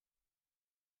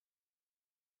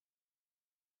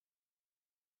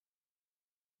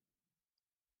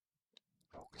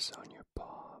 Focus on your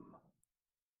palm.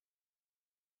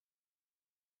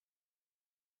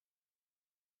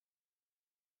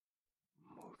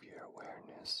 Move your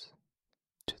awareness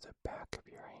to the back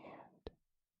of your hand.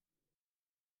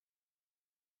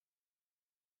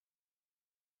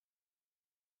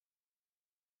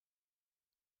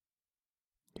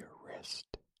 Your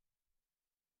wrist.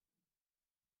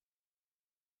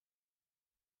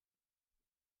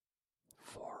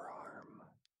 Forearm.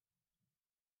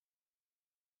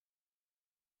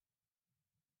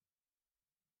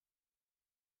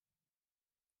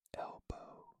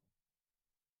 Elbow.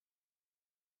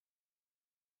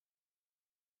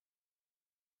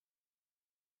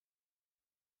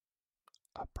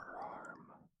 Upper arm.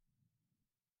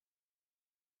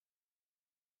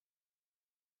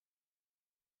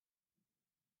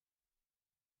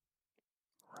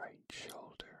 Right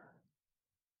shoulder.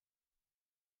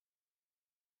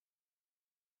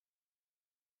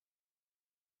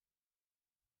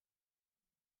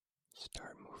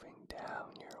 Start moving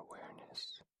down your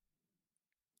awareness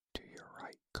to your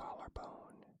right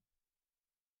collarbone.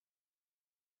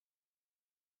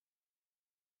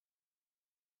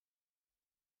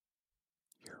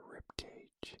 Your rib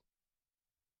cage.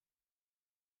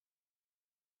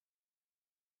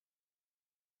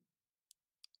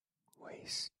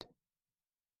 Waist.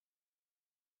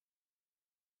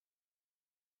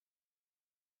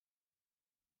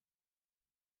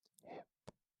 Hip.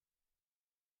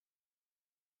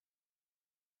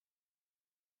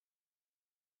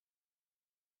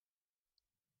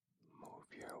 Move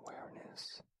your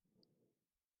awareness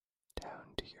down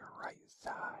to your right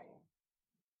thigh.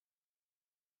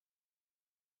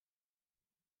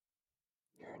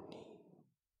 Your knee.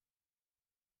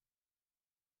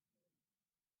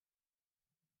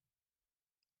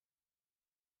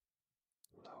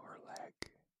 Lower leg.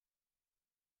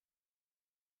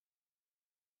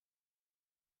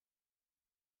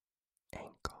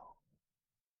 Ankle.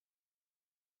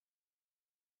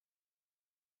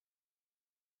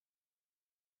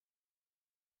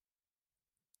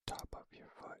 top of your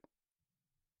foot.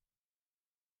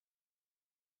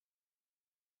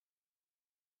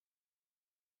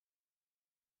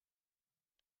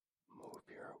 Move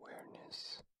your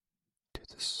awareness to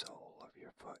the sole of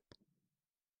your foot.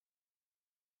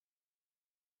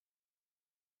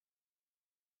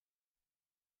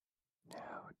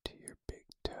 Now to your big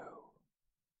toe.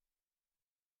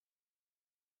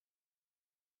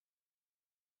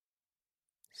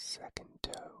 Second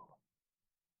toe.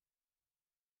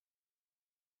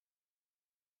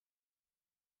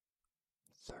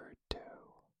 Third toe.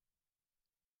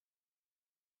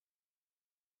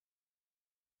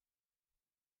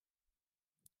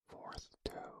 Fourth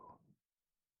toe.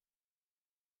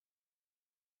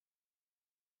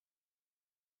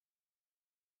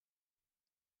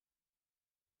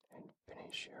 And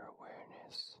finish your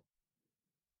awareness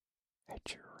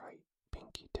at your right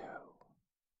pinky toe.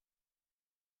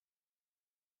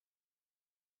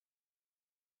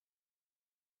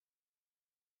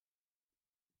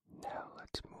 Now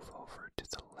let's move over to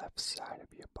the left side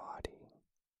of your body.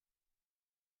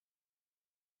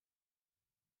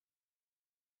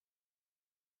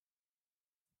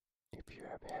 If you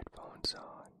have headphones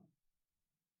on,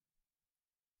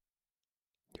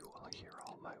 you will hear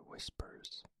all my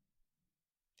whispers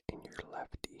in your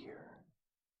left ear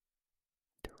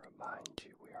to remind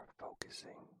you we are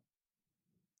focusing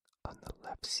on the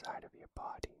left side of your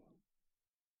body.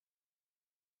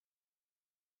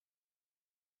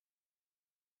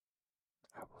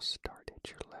 I will start at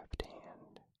your left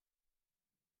hand.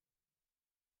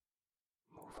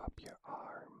 Move up your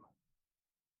arm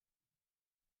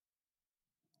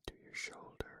to your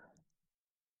shoulder,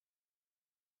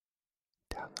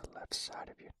 down the left side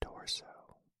of your torso,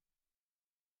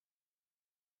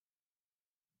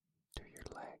 to your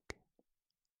leg,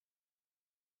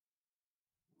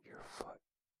 your foot,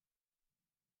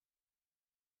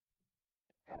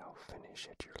 and I'll finish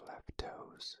at your left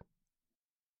toes.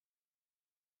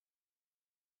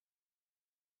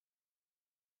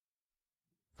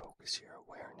 Focus your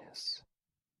awareness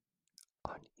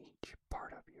on each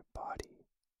part of your body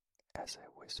as I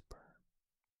whisper.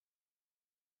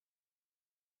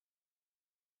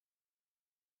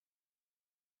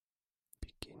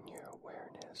 Begin your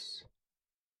awareness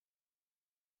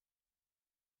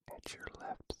at your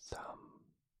left thumb.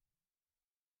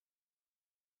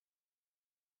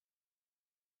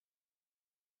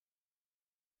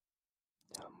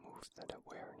 Now move that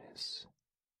awareness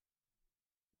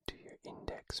to your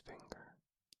index finger,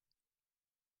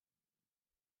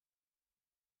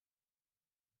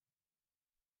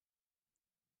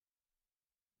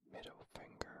 middle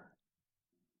finger,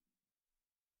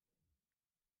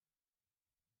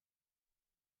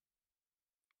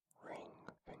 ring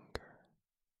finger,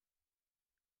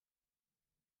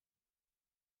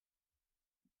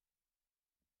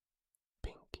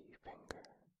 pinky finger,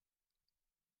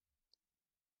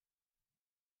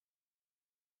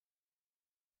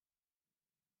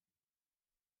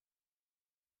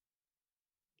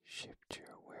 shift your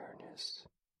awareness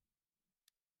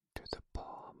to the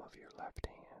palm of your left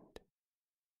hand.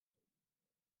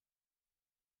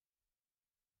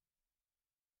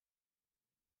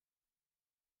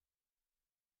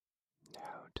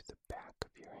 Now to the back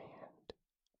of your hand.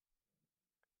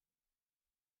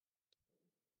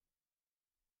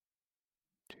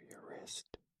 To your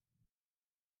wrist.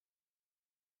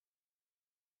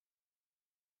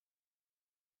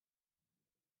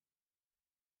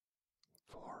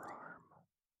 Forearm.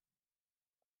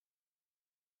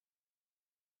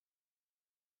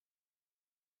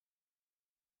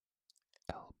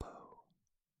 Elbow.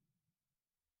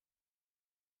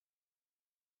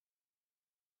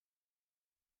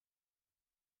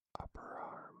 Upper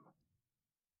arm.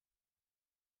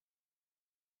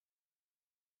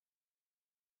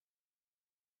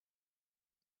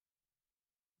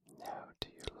 Now to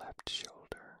your left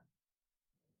shoulder.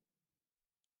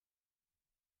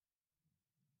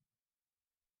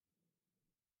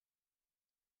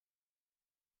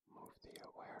 Move the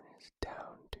awareness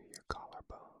down to your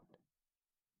collarbone.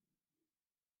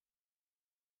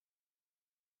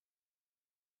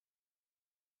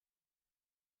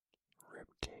 Rib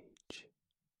cage.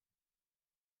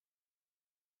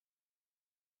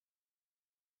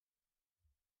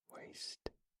 Waist.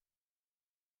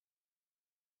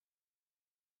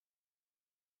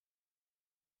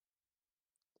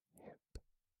 Hip.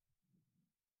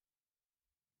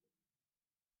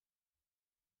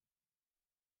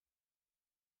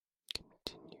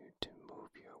 Continue to move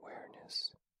your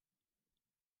awareness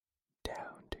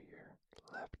down to your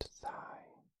left thigh.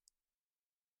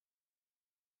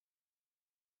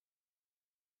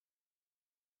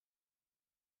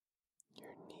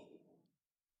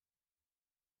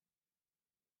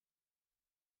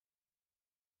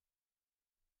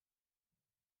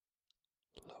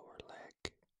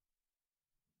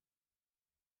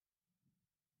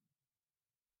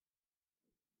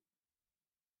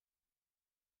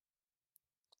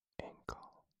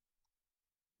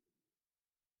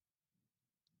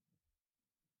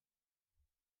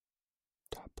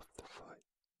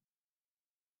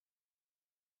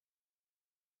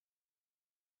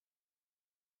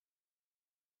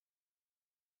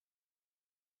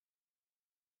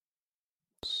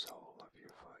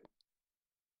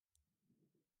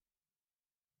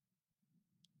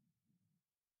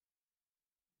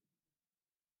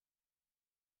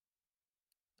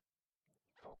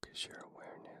 Focus your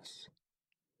awareness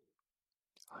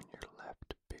on your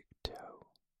left big toe,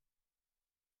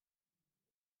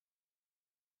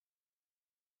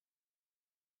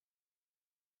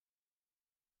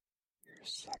 your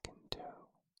second toe,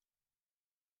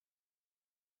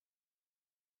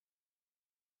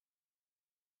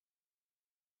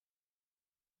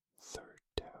 third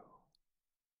toe,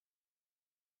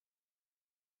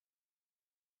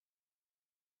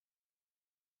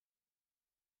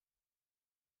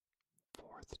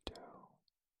 fourth toe,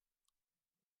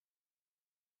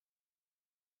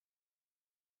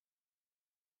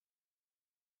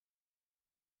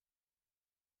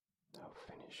 now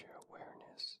finish your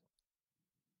awareness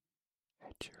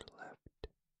at your left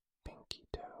pinky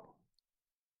toe.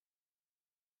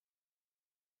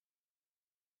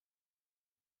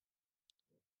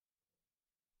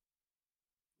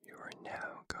 You are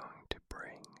now going to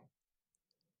bring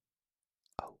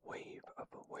a wave of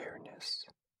awareness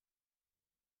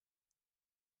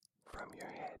from your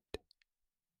head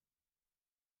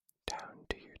down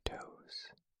to your toes.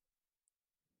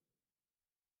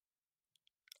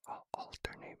 I'll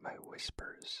alternate my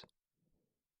whispers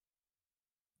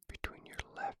between your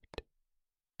left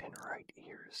and right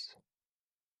ears,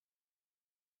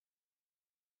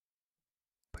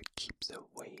 but keep the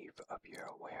wave of your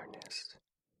awareness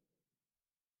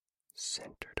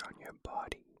centered on your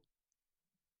body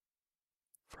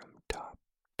from top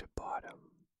to bottom.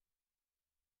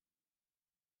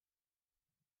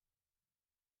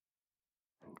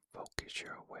 And focus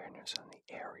your awareness on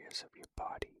the areas of your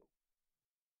body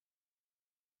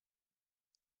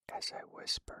as I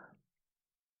whisper.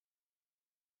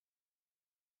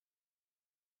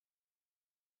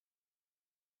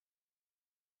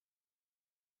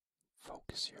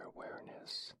 Focus your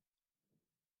awareness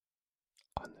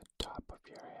on the top of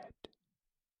your head.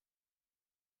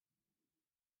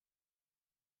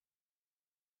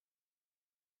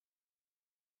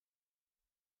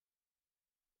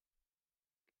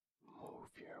 Move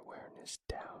your awareness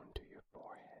down to your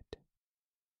forehead.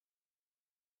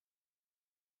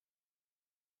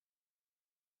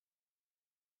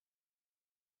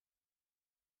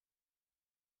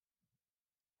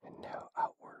 And now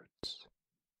outwards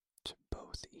to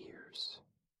both ears.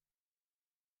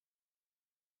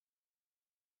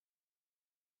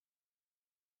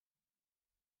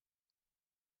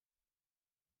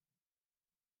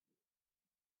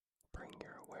 Bring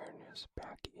your awareness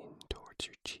back in towards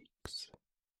your cheeks.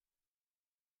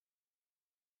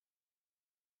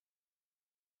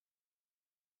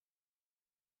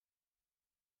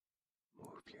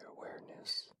 Move your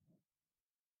awareness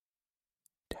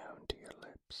down to your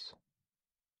lips.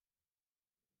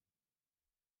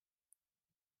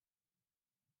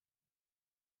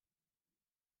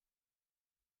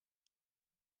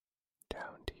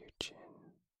 Down to your chin.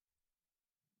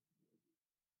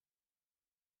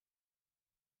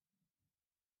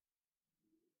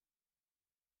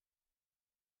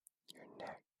 Your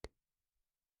neck.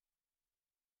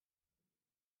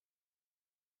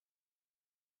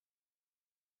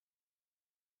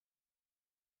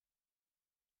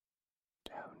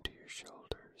 Down to your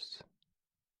shoulders.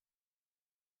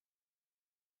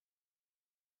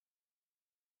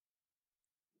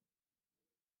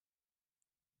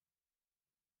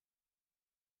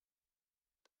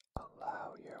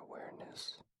 Allow your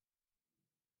awareness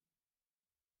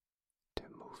to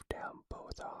move down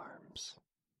both arms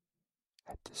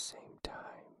at the same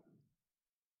time,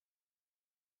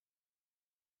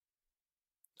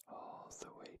 all the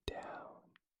way down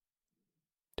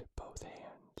to both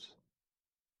hands.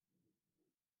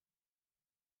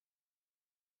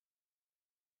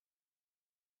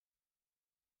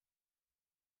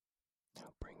 Now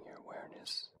bring your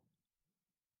awareness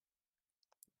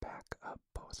back up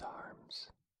both arms.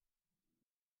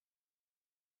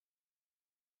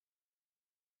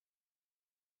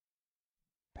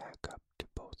 Back up to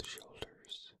both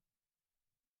shoulders.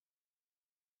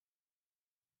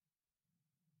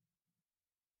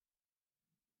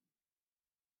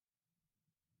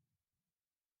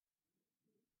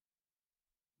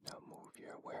 Now move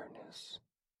your awareness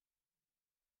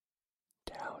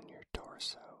down your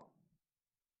torso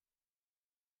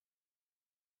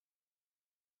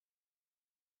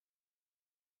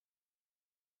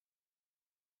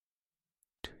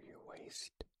to your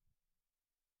waist,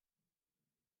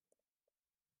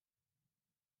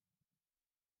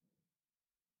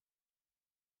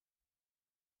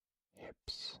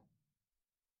 hips,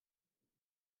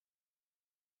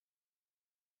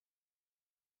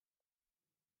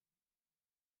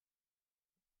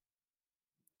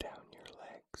 down your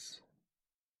legs,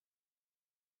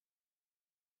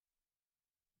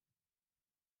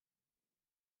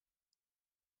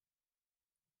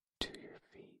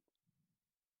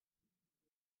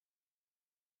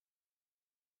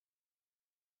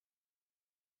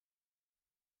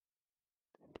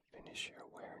 Finish your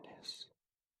awareness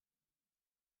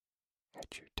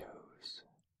at your toes.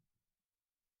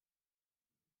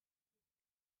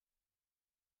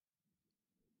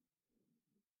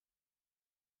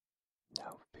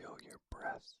 Now feel your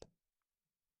breath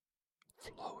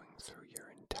flowing through your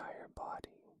entire body.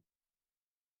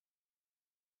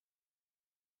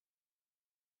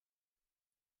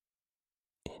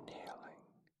 Inhaling,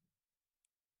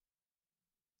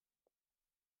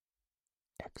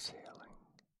 exhaling,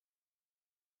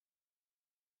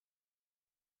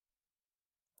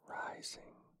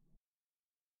 rising,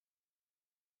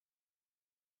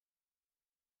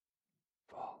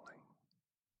 falling,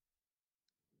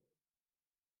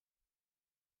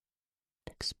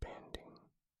 expanding,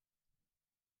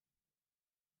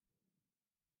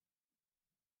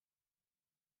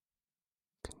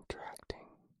 contracting,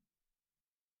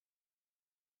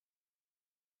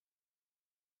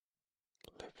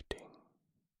 lifting,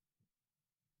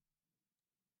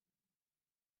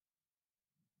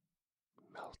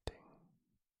 melting,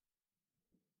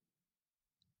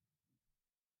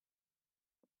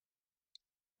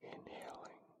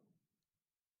 inhaling,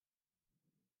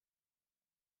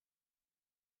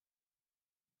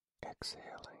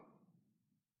 exhaling.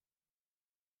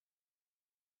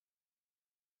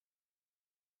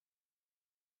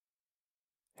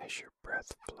 As your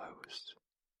breath flows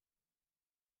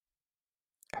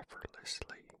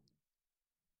effortlessly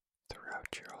throughout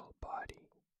your whole body,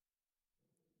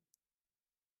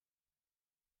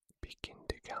 begin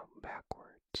to count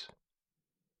backwards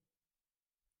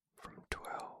from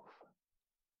 12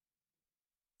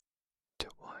 to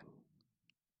 1.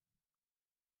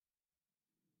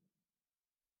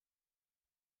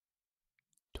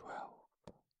 12,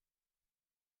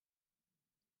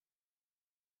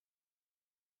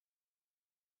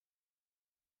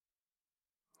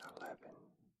 11,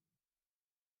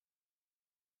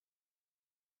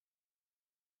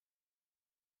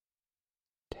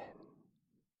 10,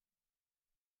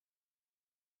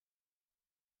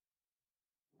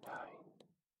 9,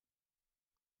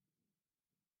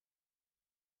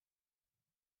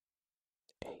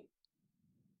 8,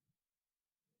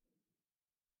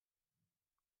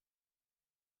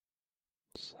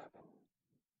 7,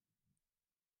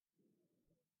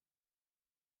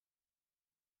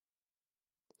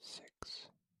 6,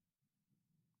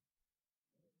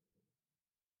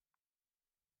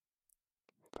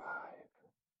 5,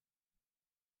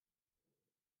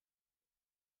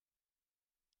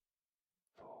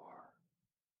 4,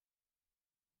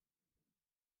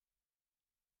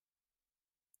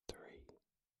 3,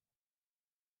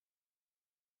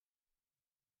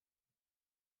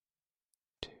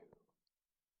 2,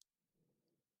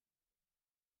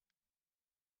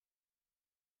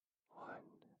 1.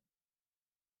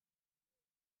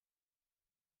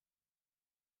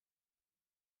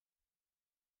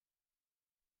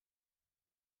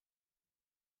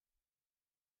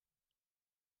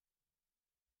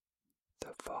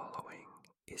 The following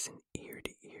is an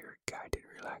ear-to-ear guided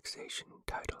relaxation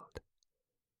titled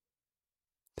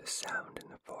The Sound in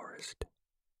the Forest,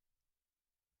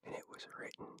 and it was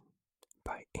written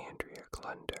by Andrea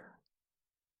Klunder.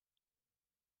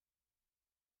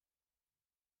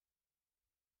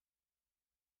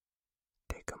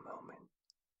 Take a moment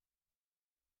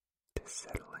to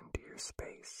settle into your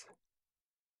space.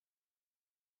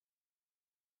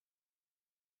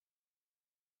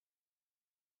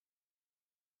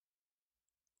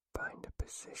 Find a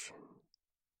position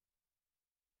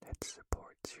that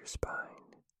supports your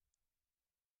spine.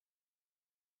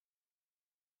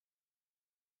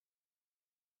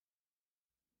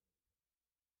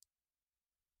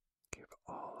 Give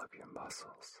all of your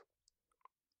muscles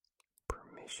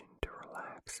permission to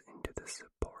relax into the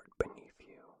support beneath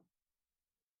you.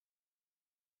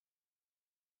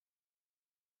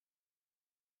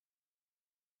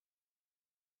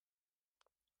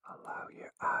 Allow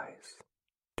your eyes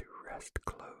to rest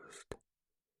closed.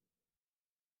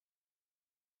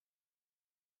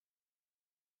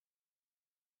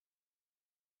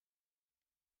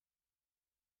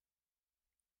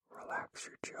 Relax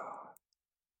your jaw.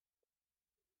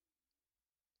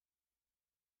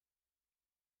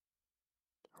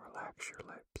 Relax your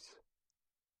lips.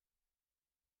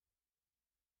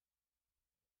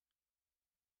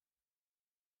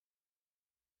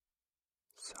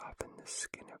 Soften the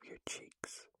skin of your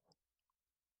cheeks.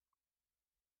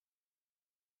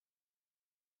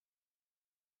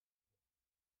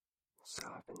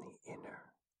 Soften the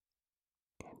inner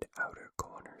and outer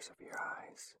corners of your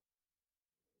eyes.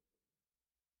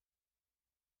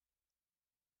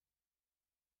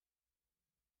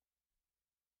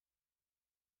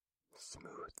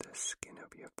 Smooth the skin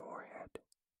of your forehead.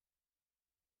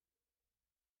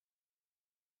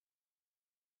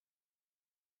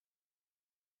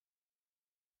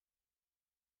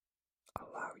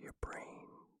 Allow your brain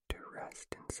to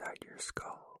rest inside your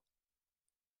skull.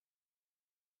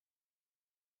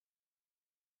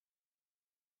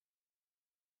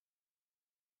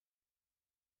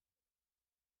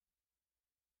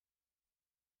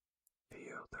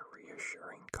 Feel the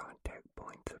reassuring contact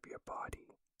points of your body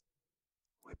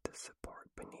with the support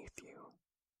beneath you.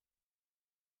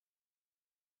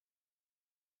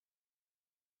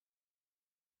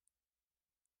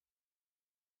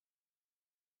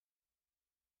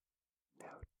 Now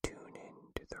tune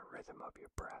in to the rhythm of your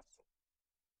breath.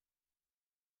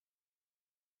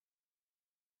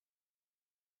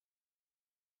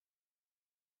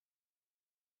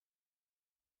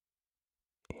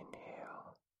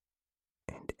 Inhale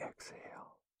and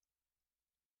exhale.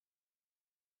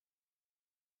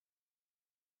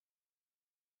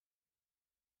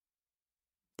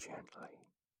 Gently.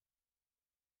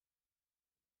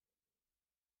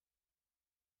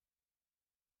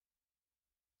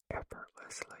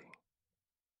 Effortlessly.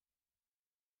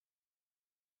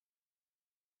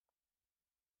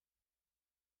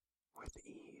 With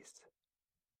ease.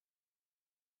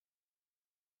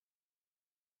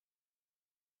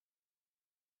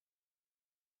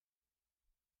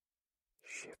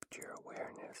 Shift your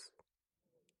awareness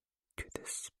to the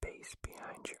space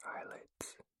behind your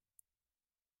eyelids.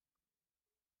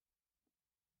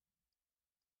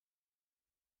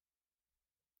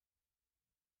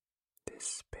 This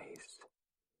space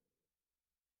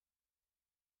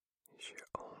is your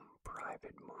own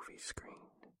private movie screen.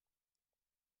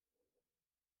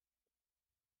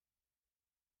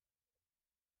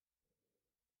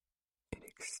 It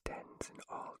extends in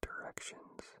all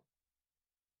directions.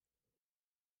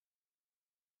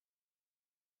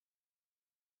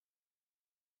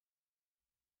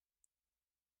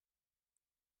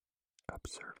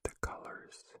 Observe the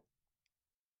colors,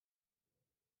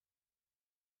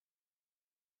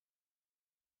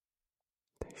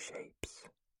 the shapes,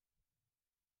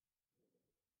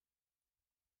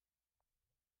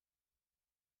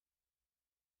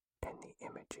 and the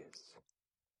images.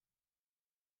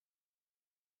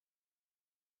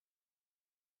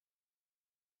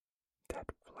 That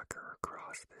flicker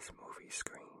across this movie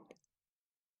screen.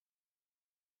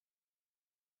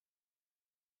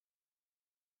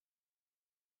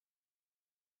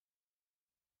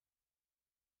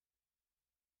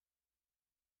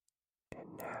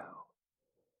 And now,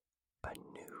 a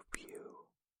new view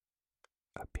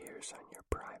appears on your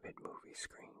private movie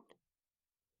screen.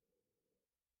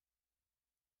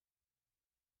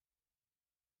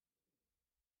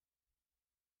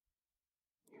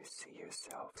 You see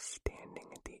yourself standing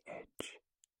at the edge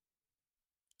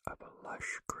of a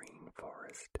lush green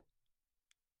forest.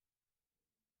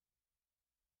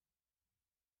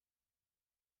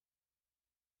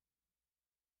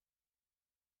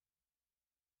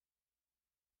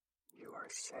 You are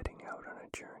setting out on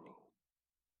a journey.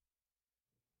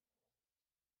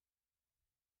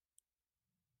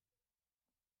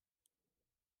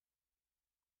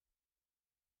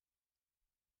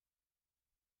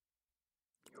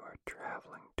 You are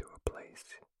traveling to a place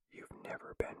you've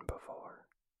never been before.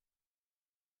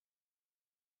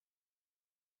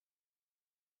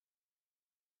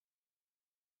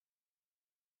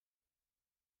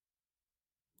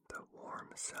 The warm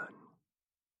sun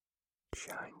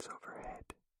shines overhead.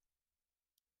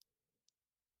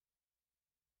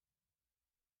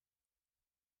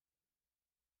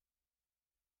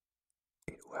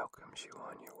 It welcomes you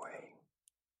on your way.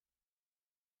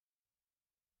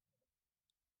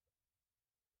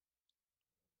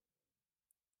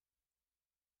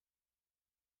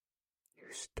 You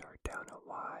start down a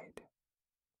wide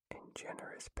and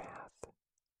generous path.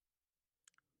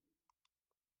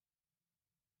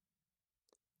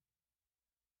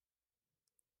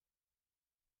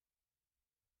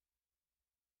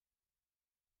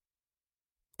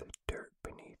 The dirt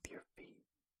beneath your feet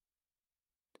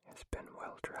has been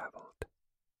well traveled.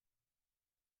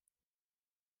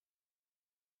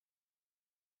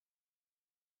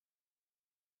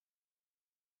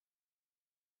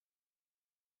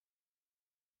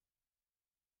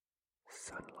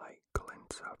 Sunlight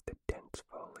glints off the dense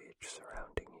foliage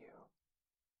surrounding you.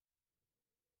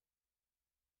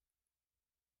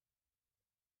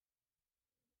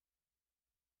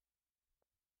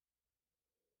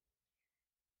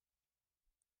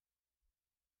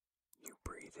 You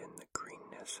breathe in the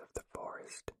greenness of the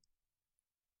forest.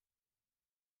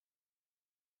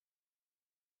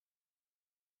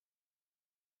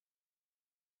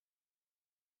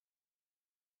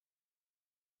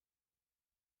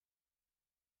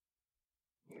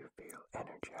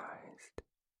 energized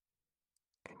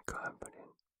and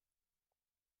confident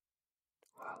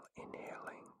while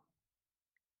inhaling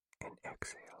and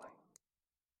exhaling.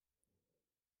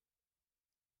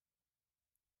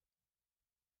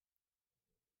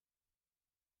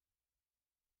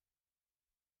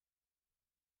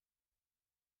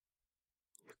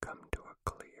 You come to a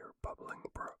clear, bubbling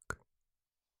brook.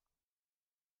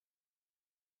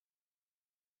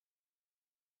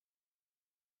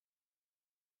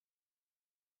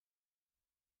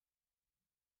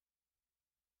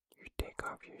 You take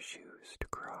off your shoes to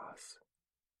cross.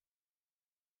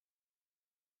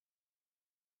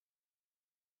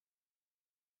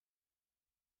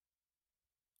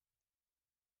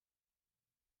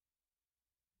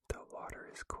 The water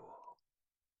is cool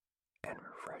and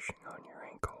refreshing on your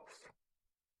ankles.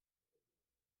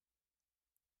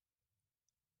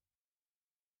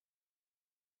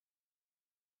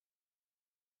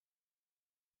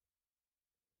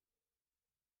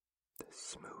 The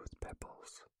smooth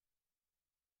pebbles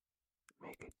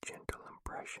make a gentle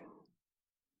impression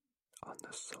on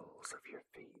the soles of your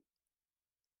feet.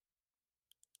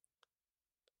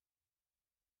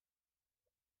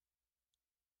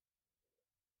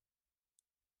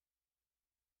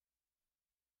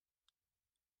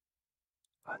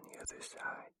 On the other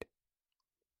side,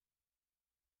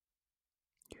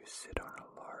 you sit on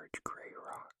a large gray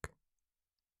rock.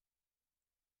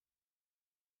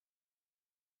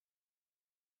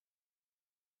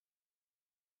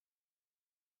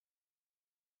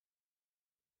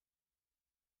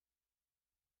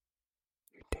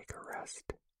 You take a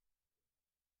rest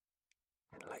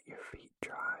and let your feet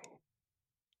dry.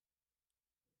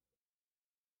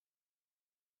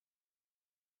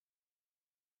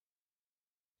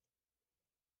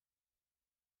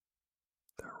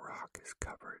 The rock is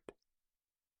covered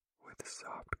with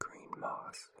soft green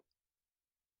moss.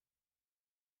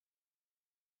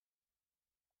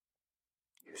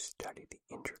 You study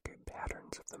the intricate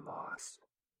patterns of the moss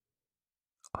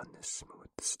on the smooth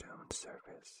stone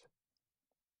surface.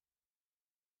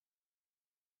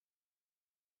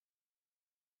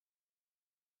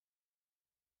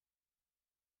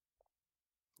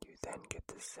 You then get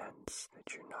the sense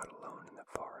that you're not alone in the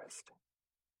forest.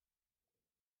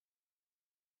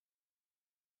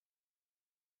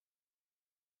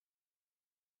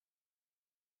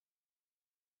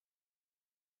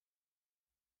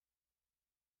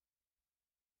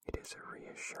 It is a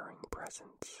reassuring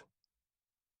presence.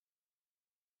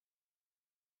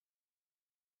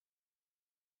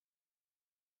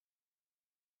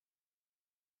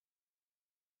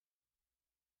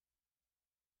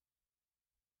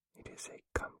 It is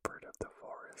a comfort of the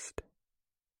forest.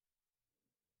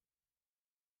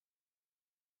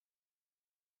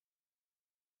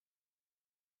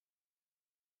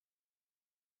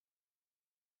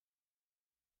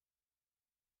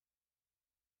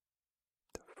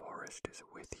 The forest is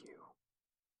with you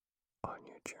on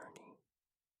your journey.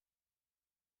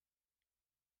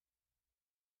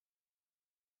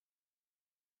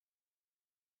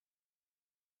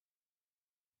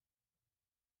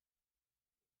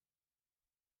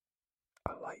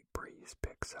 A light breeze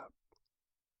picks up.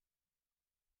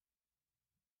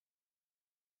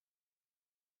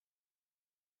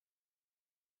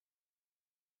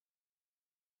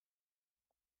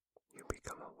 You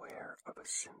become aware of a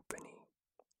symphony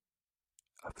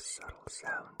of subtle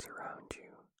sounds around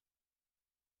you.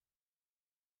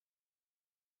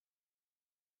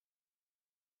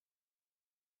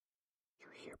 You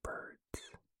hear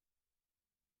birds,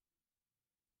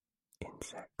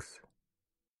 insects,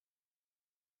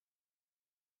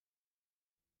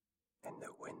 and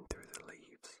the wind through the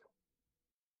leaves.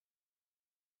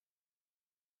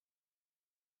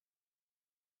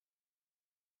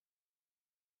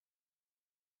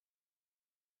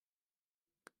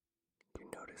 You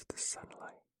notice the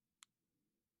sunlight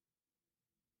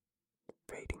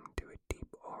fading to a deep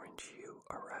orange hue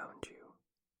around you.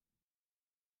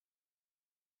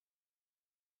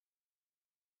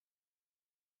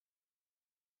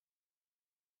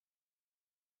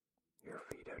 Your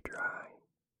feet are dry.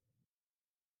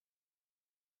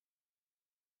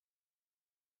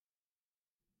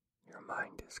 Your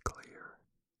mind is clear.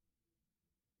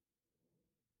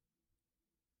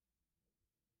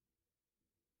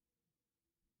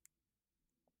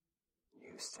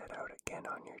 You set out again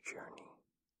on your journey.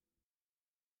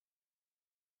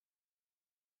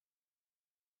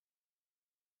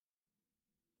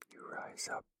 You rise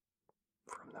up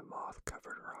from the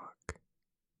moth-covered rock.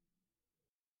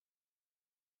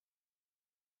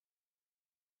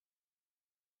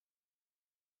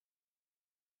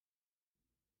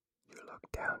 You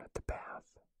look down at the path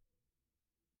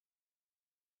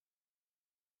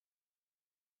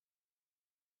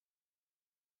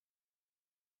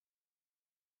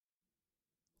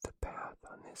The path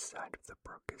on this side of the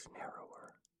brook is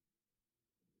narrower.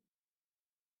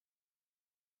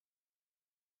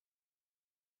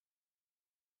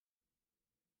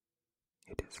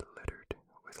 It is littered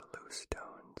with loose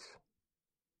stones.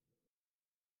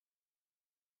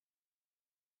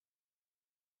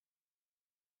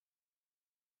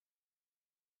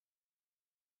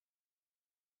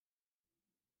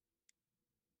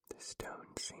 The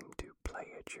stones seem to play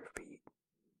at your feet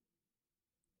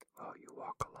while you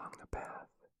walk along the path.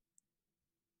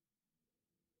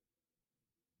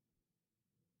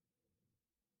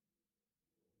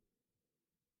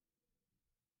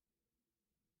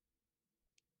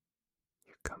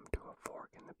 You come to a fork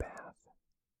in the path.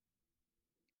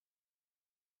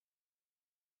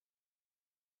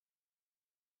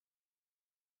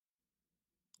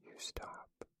 You stop.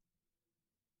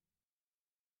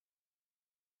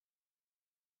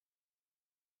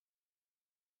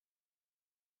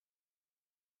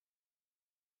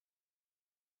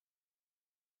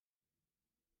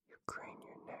 You crane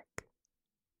your neck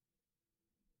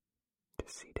to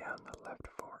see down the left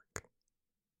fork.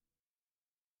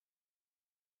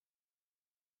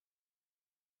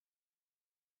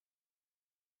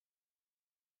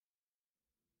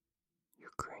 You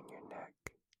crane your neck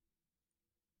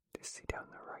to see down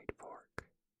the right fork.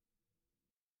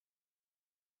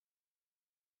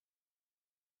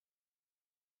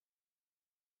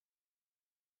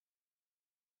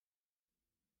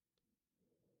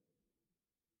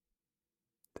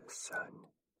 The sun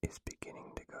is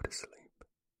beginning to go to sleep.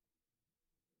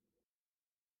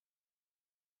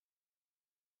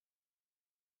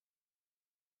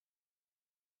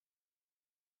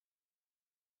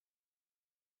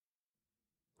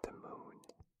 The moon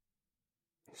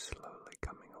is slowly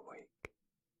coming awake.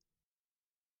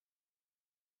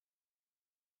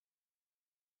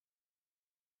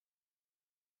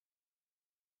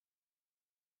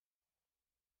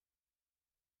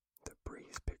 The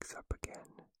breeze picks up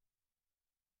again,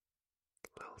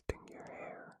 lilting your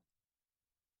hair.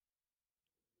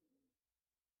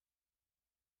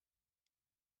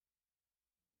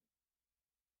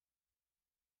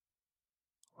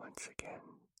 Once again,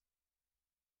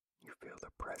 you feel the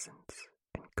presence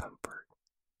and comfort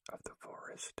of the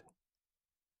forest.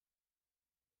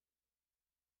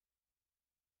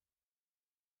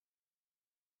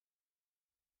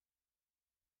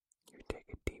 You take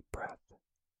a deep breath.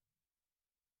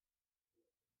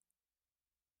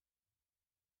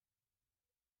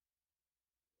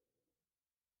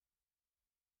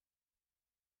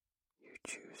 You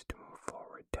choose to move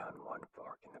forward down one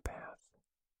fork in the path.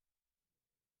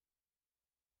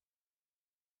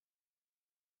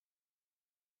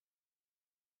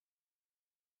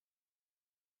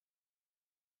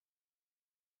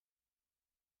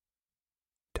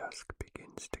 Dusk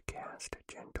begins to cast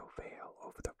a gentle veil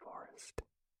over the forest.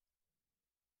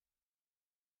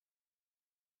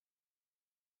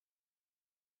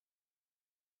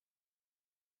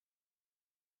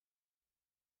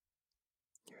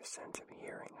 Your sense of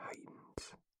hearing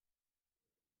heightens.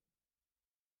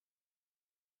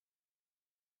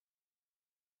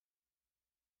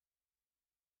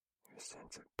 Your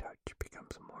sense of touch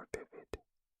becomes more vivid.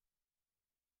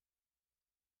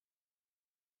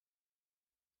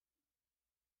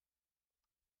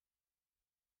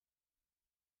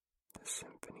 The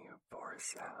symphony of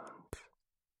forest sounds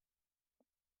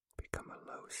become a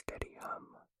low, steady hum.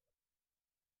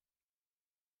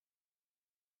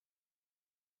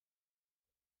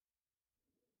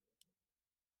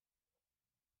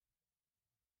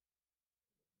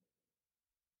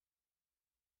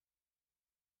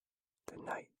 The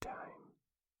nighttime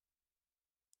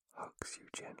hugs you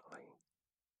gently.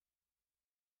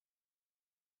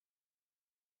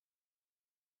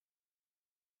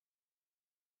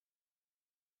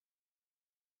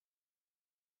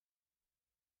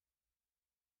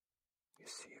 You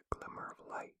see a glimmer of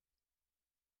light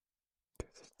through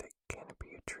the thick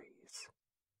canopy of trees.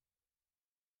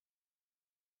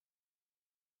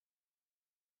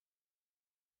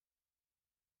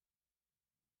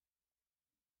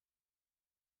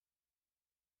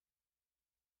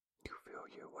 You feel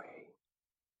your way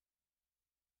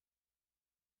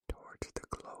towards the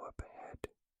glow up ahead.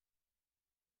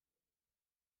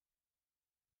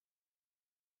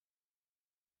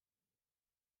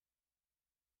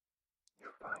 You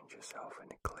find yourself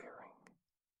in a clearing.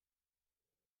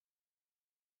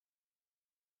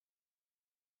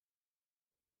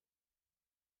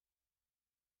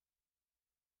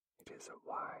 It is a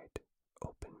wide,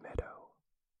 open meadow.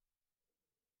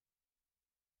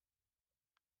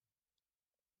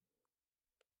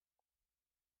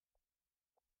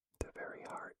 The very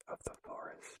heart of the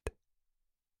forest.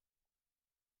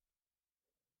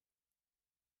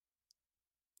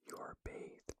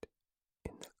 bathed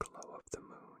in the glow of the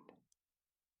moon.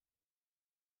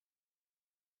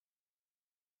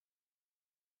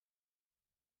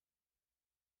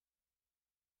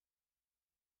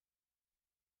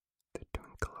 The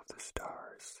twinkle of the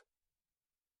stars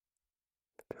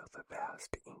fill the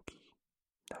vast inky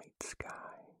night sky.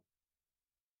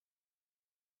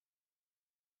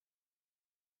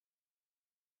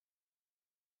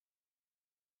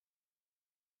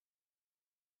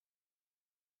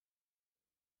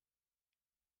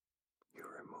 You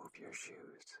remove your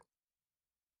shoes.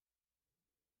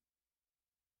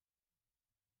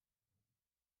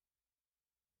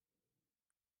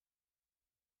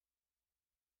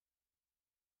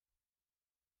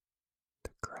 The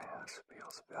grass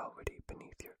feels velvety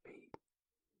beneath your feet.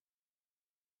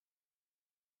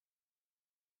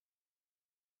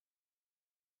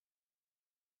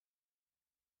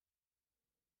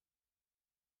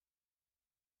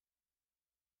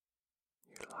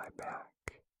 You lie back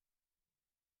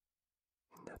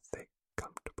in the thick,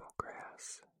 comfortable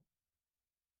grass.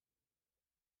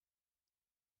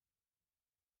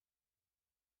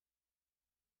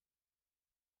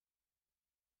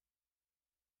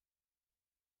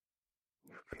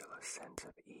 You feel a sense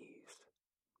of ease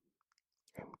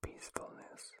and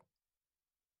peacefulness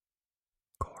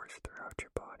course throughout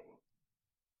your body.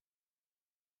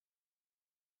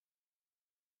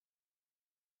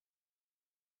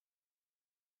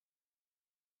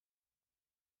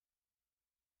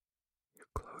 You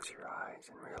close your eyes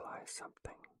and realize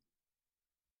something.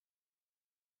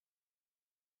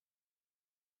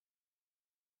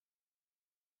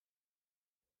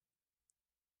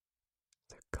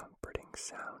 The comforting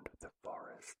sound of the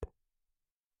forest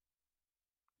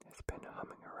has been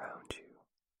humming around you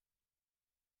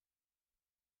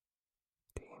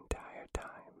the entire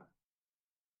time.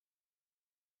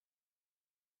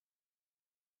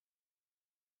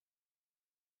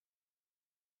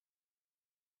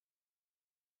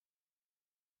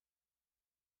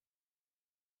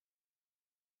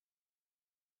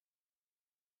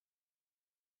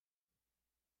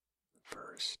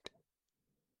 First,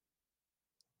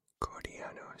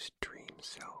 Cordiano's dream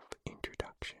self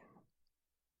introduction,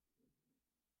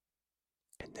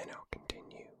 and then I'll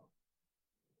continue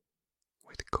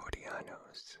with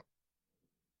Cordiano's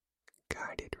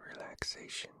guided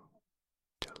relaxation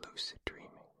to lucid dreaming.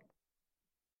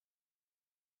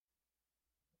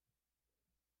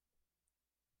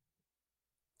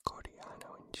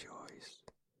 Cordiano enjoys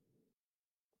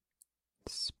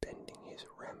spending his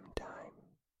REM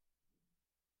time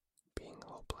being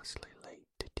hopelessly late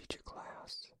to teach a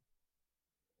class,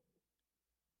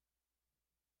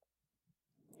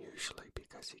 usually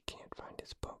because he can't find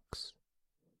his books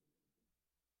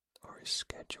or his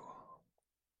schedule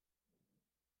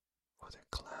or the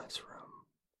classroom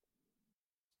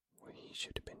where he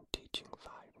should have been teaching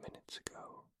 5 minutes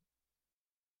ago.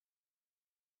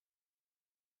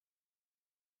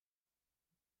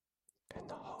 And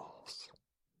the halls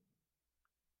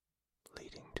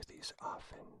leading to these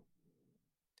often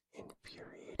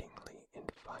infuriatingly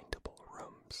infindable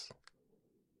rooms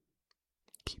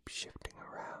keep shifting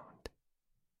around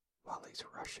while he's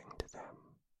rushing to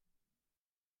them.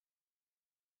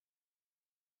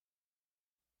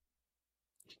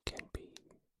 He can be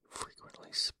frequently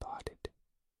spotted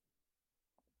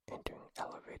entering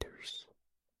elevators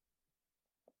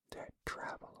that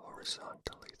travel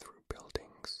horizontally through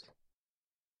buildings,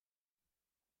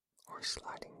 or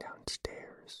sliding down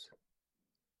stairs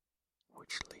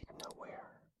which lead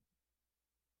nowhere.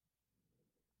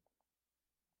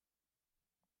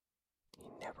 He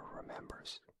never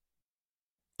remembers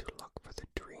to look for the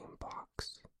dream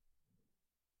box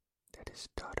that his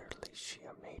daughter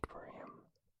Licia made for him.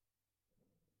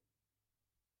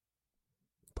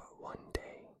 But one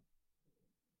day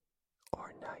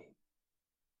or night,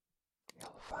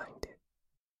 he'll find it,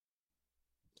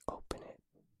 open it,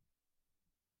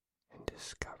 and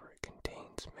discover it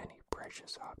contains many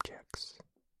precious objects.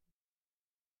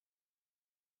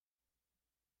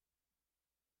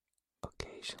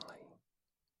 Occasionally,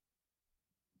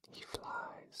 he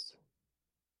flies.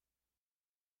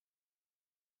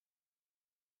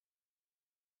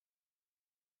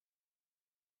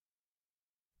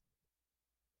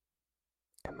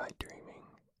 Am I dreaming?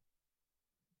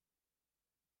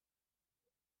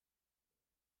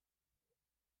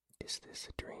 Is this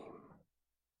a dream?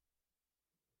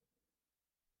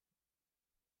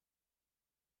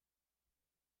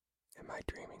 Am I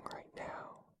dreaming right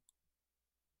now?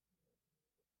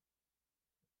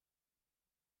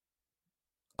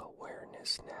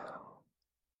 Awareness now.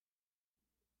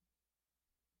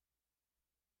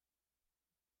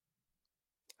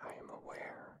 I am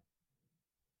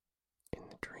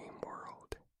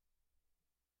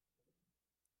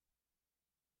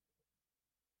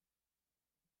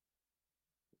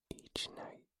Each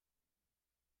night,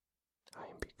 I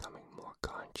am becoming more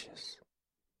conscious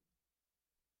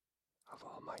of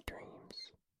all my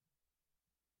dreams.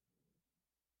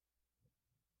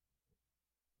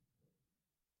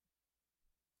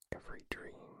 Every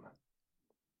dream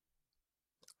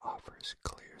offers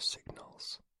clear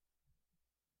signals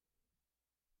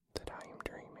that I am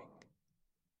dreaming.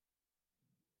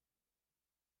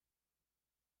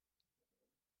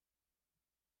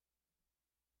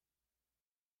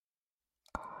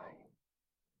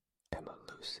 I am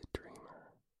a lucid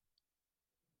dreamer.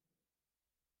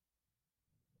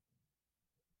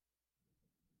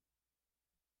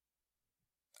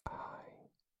 I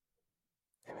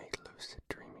am a lucid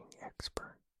dreaming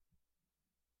expert.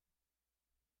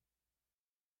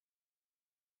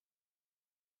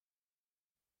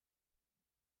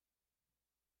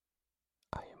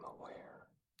 I am aware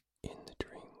in the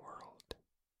dream world.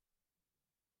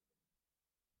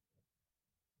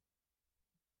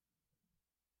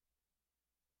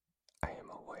 I am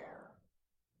aware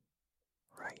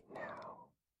right now.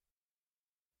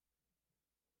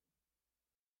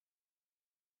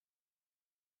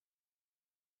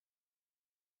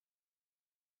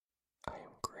 I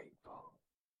am grateful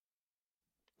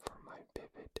for my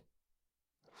vivid,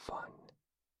 fun,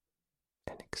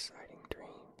 and exciting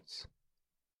dreams.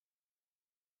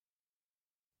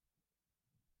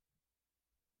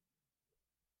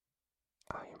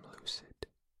 I am lucid.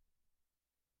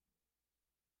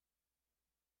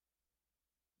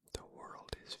 The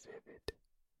world is vivid.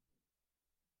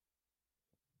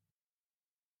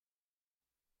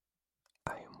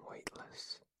 I am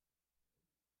weightless,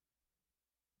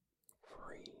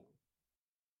 free,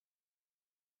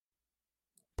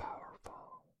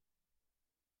 powerful,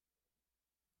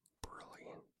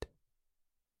 brilliant,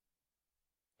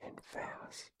 and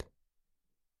fast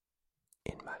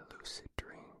in my lucid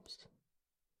dreams.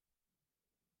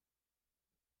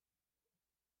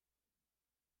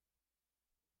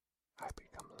 I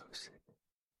become lucid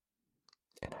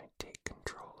and I take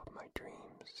control of my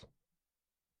dreams.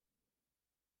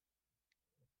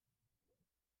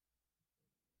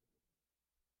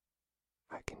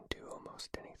 I can do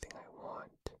almost anything I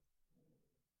want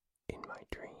in my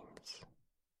dreams.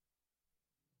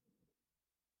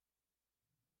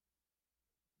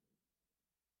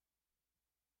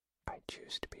 I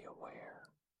choose to be aware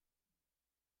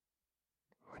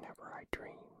whenever I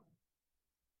dream.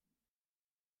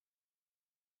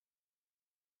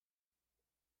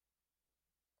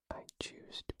 I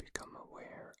choose to become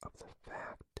aware of the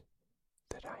fact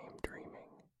that I am dreaming.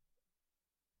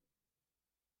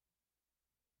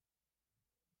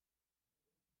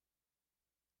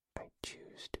 I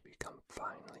choose to become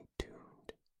finely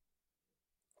tuned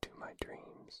to my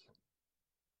dreams.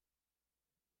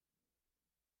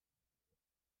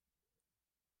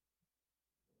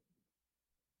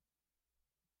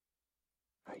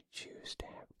 I choose to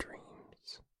have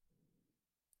dreams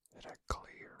that are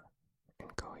clear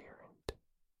and coherent.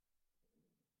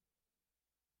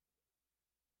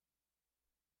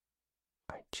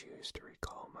 I choose to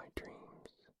recall my dreams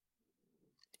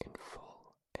in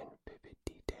full and vivid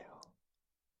detail.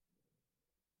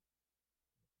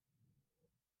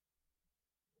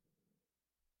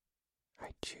 I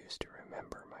choose to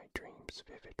remember my dreams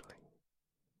vividly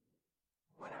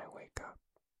when I wake up.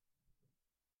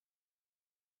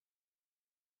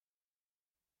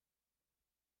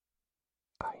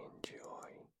 I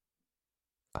enjoy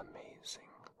amazing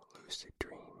lucid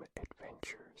dream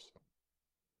adventures.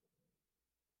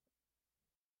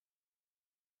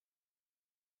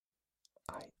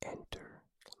 I enter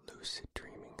lucid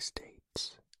dreaming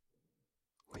states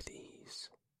with ease.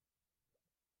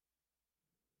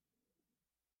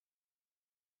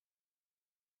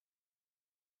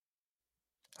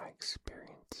 I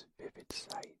experience vivid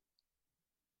sight,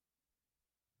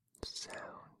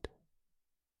 sound,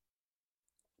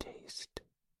 taste,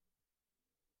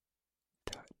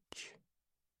 touch,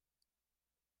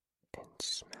 and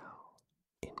smell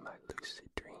in my lucid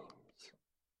dreams.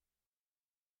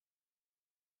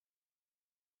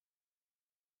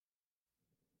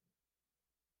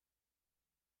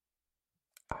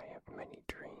 I have many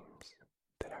dreams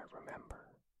that I remember.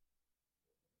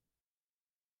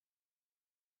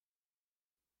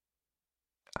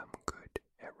 I'm good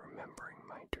at remembering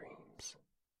my dreams.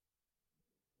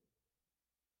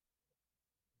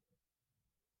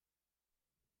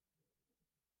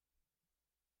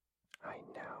 I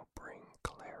now bring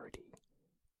clarity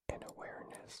and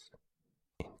awareness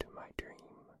into my dream.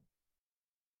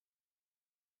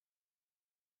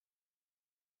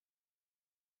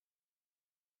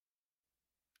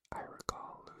 I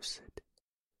recall lucid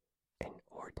and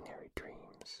ordinary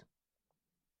dreams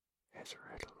as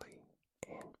readily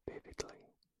and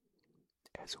vividly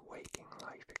as waking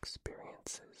life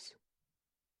experiences.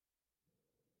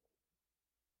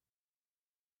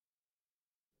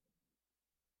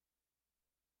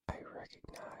 I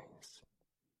recognize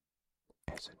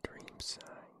as a dream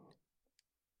sign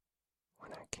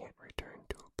when I can't return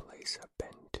to a place I've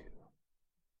been to.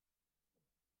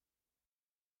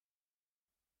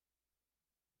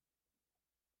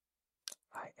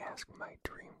 I ask my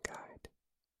dream guide,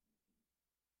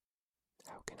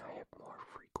 how can I have more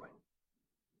frequent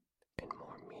and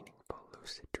more meaningful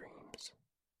lucid dreams?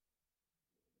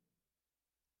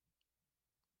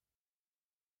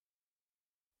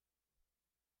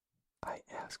 I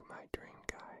ask my dream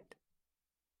guide,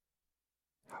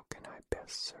 how can I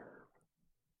best serve?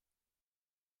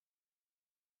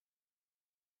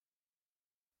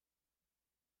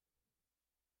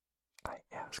 I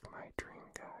ask my dream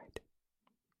guide,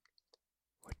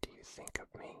 what do you think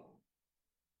of me?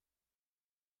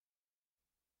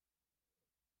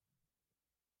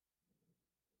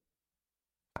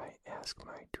 I ask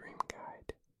my dream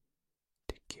guide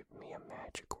to give me a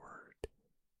magic word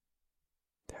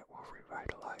that will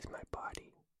revitalize my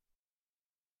body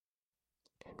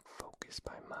and focus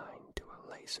my mind to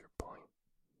a laser point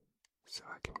so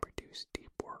I can produce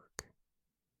deep work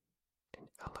and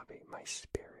elevate my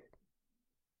spirit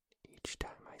each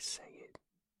time I say it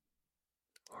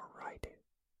or write it.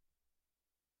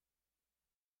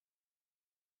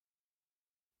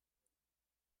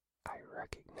 I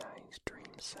recognize dream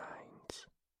signs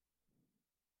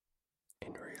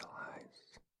and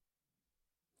realize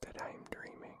that I am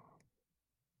dreaming.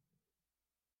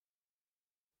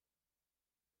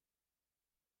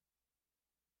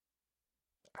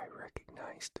 I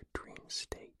recognize the dream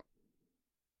state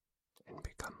and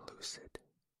become lucid.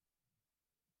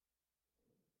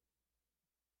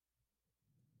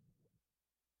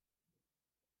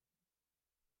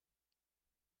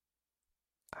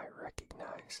 I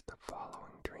recognize the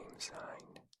following dream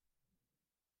sign.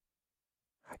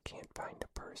 I can't find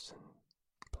a person,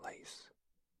 place,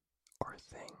 or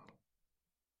thing.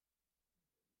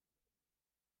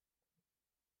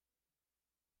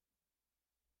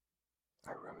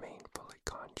 I remain fully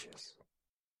conscious,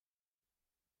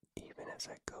 even as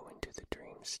I go into the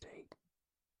dream state.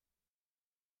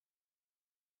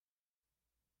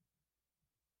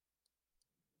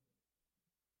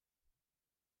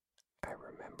 I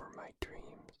remember my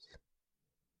dreams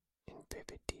in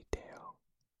vivid detail.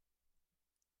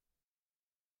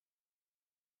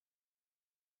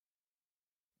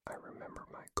 I remember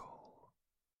my goal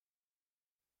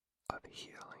of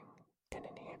healing and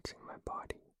enhancing my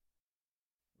body,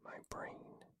 my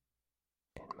brain,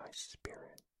 and my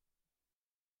spirit.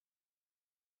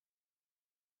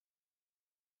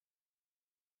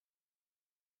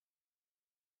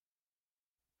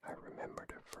 I remember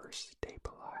to first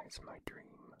stabilize my dream.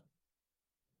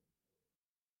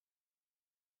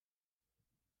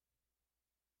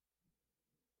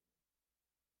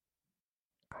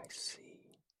 I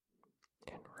see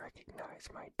and recognize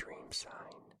my dream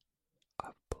sign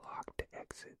of blocked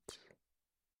exits.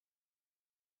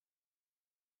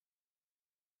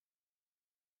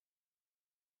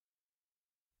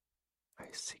 I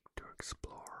seek to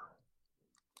explore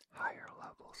higher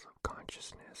levels of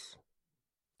consciousness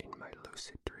in my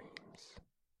lucid dreams.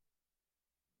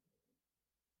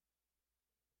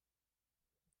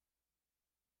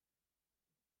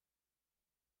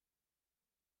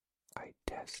 I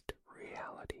test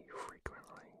reality frequently.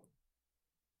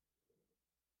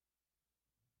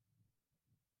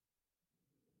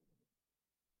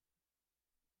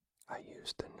 I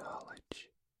use the knowledge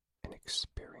and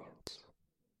experience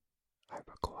I've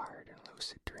acquired in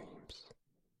lucid dreams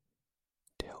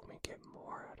to help me get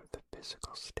more out of the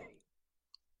physical state.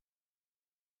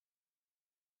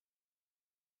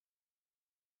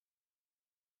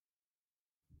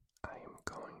 I am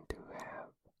going to have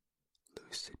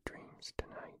lucid dreams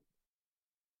tonight.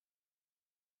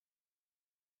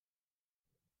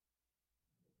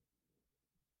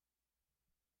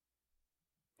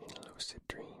 In lucid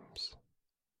dreams,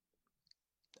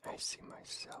 I see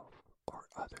myself or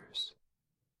others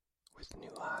with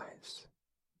new eyes,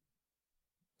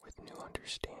 with new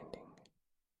understanding,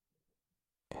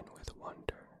 and with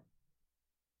wonder.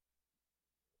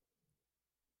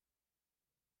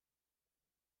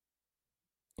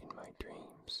 In my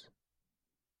dreams,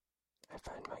 I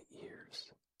find my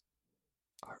ears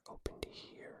are open to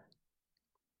hear,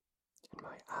 and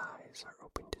my eyes are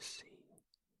open to see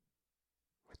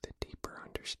with a deeper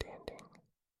understanding.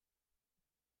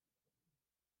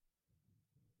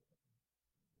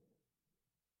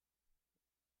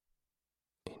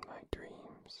 In my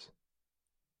dreams,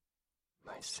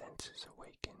 My senses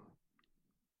awaken,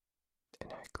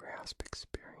 and I grasp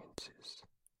experiences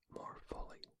more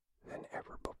fully than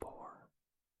ever before.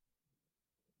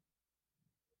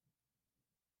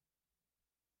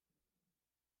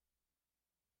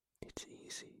 It's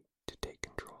easy to take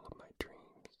control of my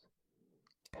dreams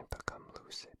and become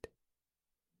lucid.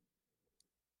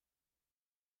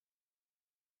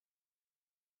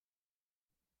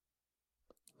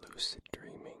 Lucid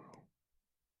dreaming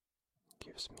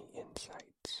gives me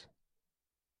insights.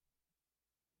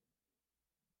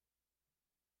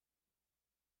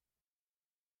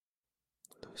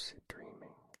 Lucid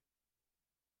dreaming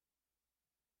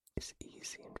is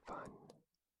easy and fun.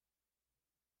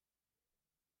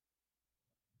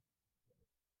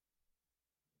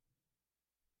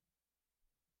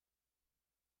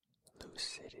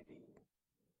 Lucidity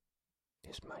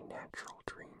is my natural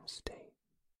dream state.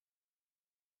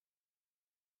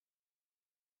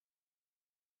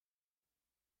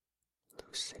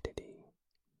 Lucidity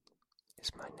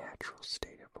is my natural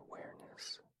state of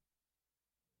awareness.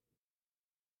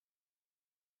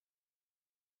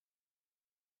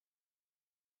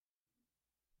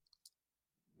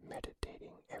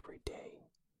 Meditating every day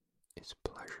is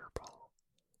pleasurable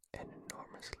and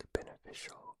enormously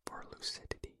beneficial for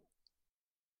lucidity,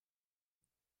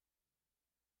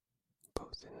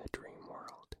 both in the dream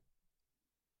world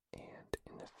and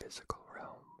in the physical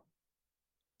realm.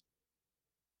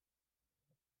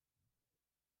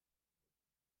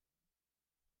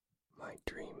 My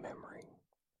dream memory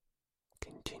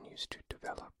continues to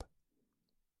develop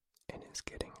and is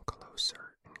getting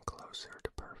closer and closer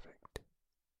to perfect.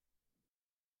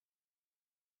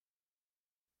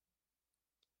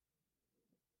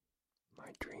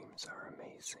 My dreams are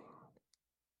amazing,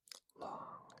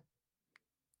 long,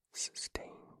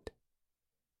 sustained,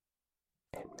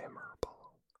 and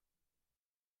memorable.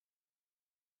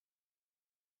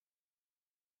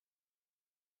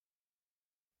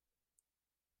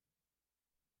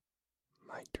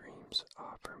 My dreams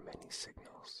offer many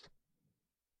signals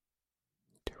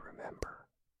to remember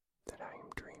that I am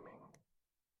dreaming.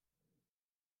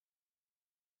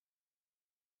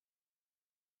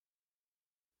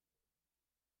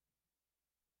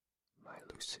 My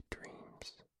lucid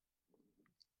dreams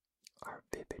are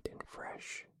vivid and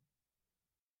fresh.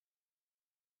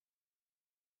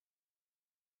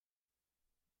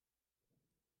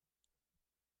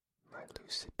 My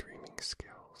lucid dreaming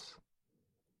skills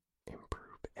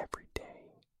improve every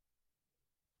day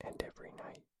and every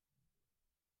night.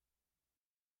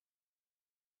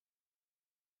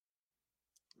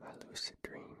 My lucid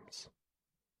dreams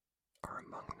are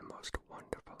among the most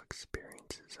wonderful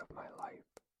experiences of my life.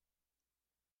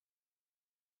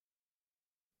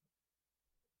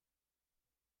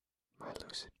 My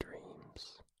lucid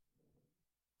dreams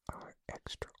are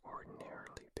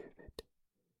extraordinarily vivid,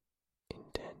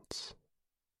 intense,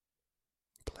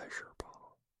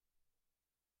 pleasurable,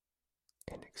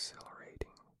 and exhilarating.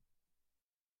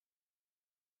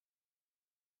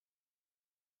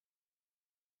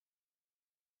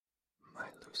 My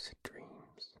lucid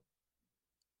dreams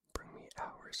bring me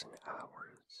hours and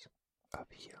hours of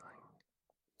healing,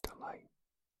 delight,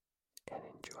 and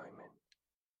enjoyment.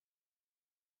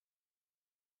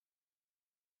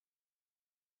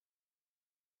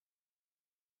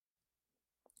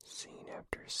 Scene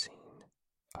after scene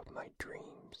of my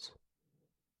dreams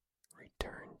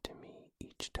return to me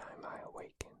each time I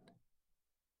awaken.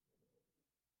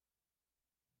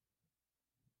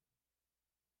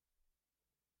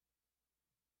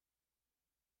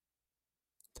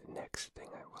 The next thing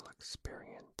I will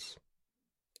experience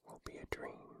will be a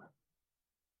dream.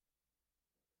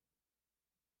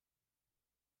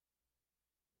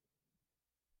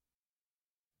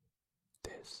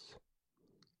 This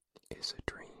is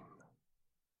a dream.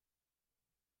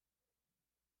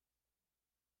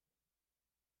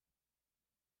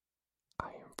 I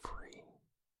am free.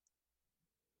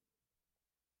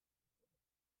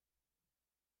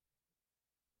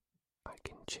 I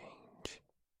can change.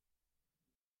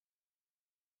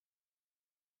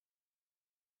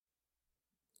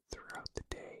 Throughout the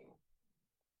day,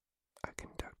 I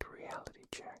conduct reality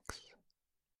checks.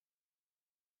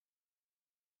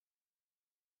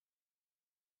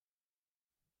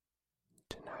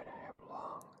 Tonight I have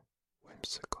long,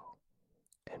 whimsical,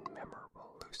 and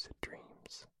memorable lucid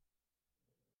dreams.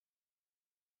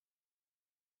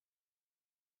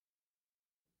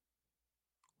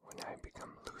 When I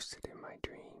become lucid in my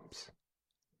dreams,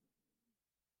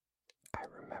 I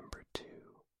remember to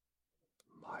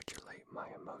modulate my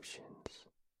emotions,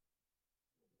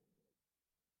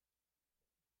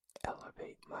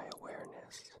 elevate my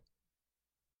awareness,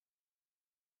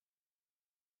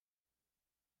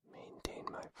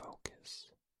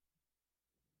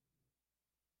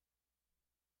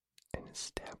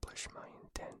 establish my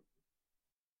intent.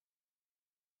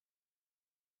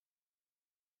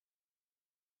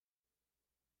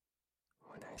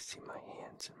 When I see my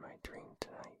hands in my dream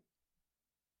tonight,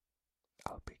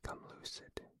 I'll become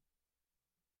lucid.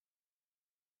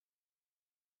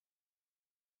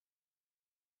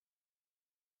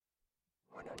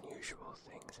 When unusual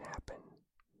things happen,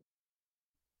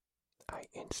 I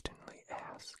instantly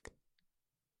ask,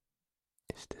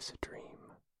 is this a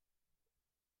dream?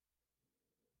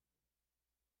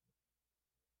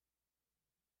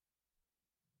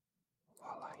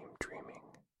 While I am dreaming,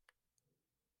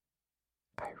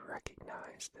 I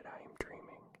recognize that I am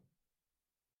dreaming.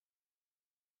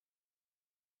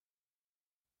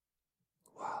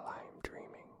 While I am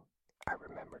dreaming, I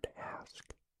remember to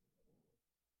ask,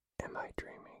 am I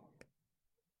dreaming?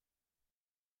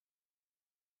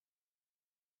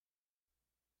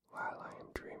 While I am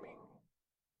dreaming,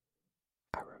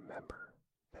 I remember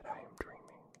that I am dreaming.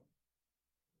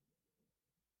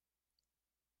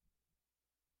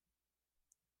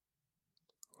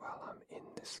 While I'm in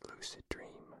this lucid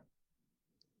dream,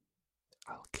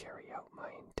 I'll carry out my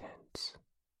intents.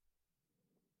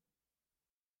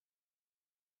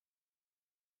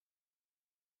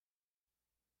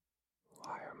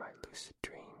 Why are my lucid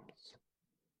dreams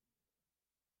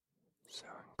so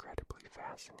incredibly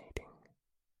fascinating?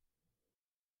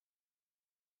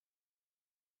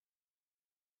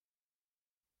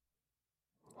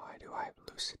 Why do I have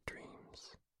lucid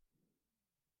dreams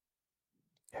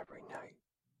every night?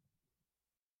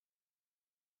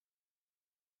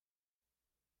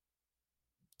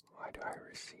 Why do I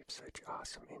receive such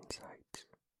awesome insights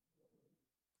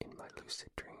in my lucid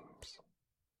dreams?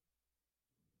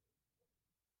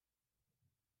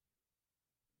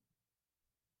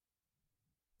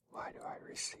 Why do I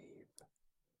receive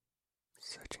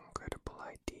such incredible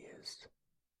ideas,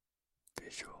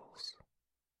 visuals,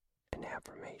 and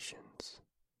affirmations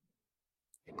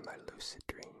in my lucid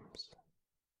dreams?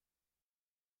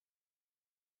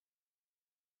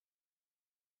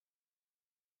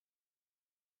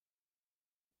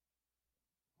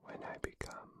 When I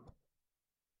become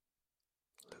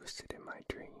lucid in my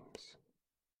dreams,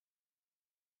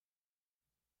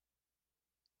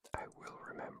 I will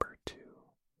remember to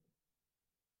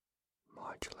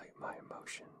modulate my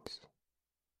emotions,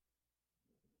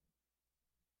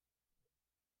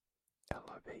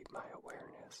 elevate my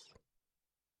awareness,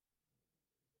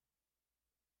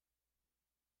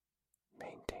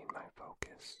 maintain my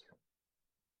focus,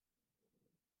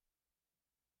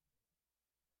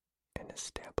 and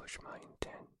establish my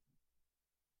intent.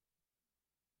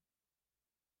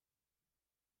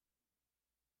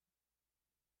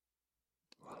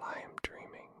 While I am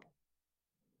dreaming,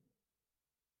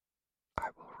 I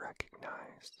will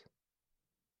recognize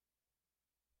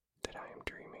that I am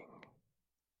dreaming.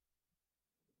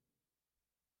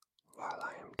 While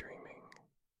I am dreaming,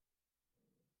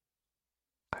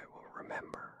 I will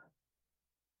remember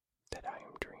that I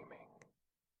am dreaming.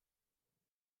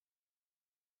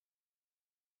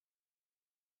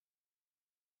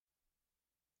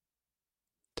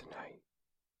 Tonight,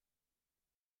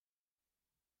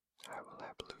 I will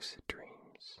have lucid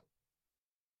dreams.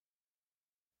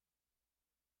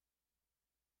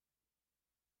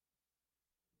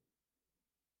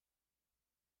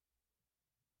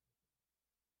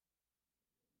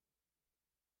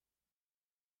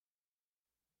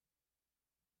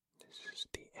 This is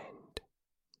the end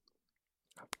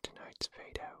of tonight's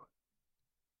fade out.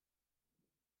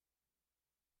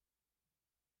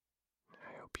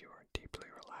 I hope you are deeply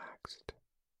relaxed,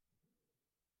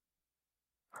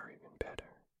 or even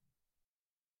better,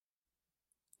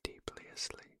 deeply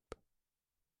asleep.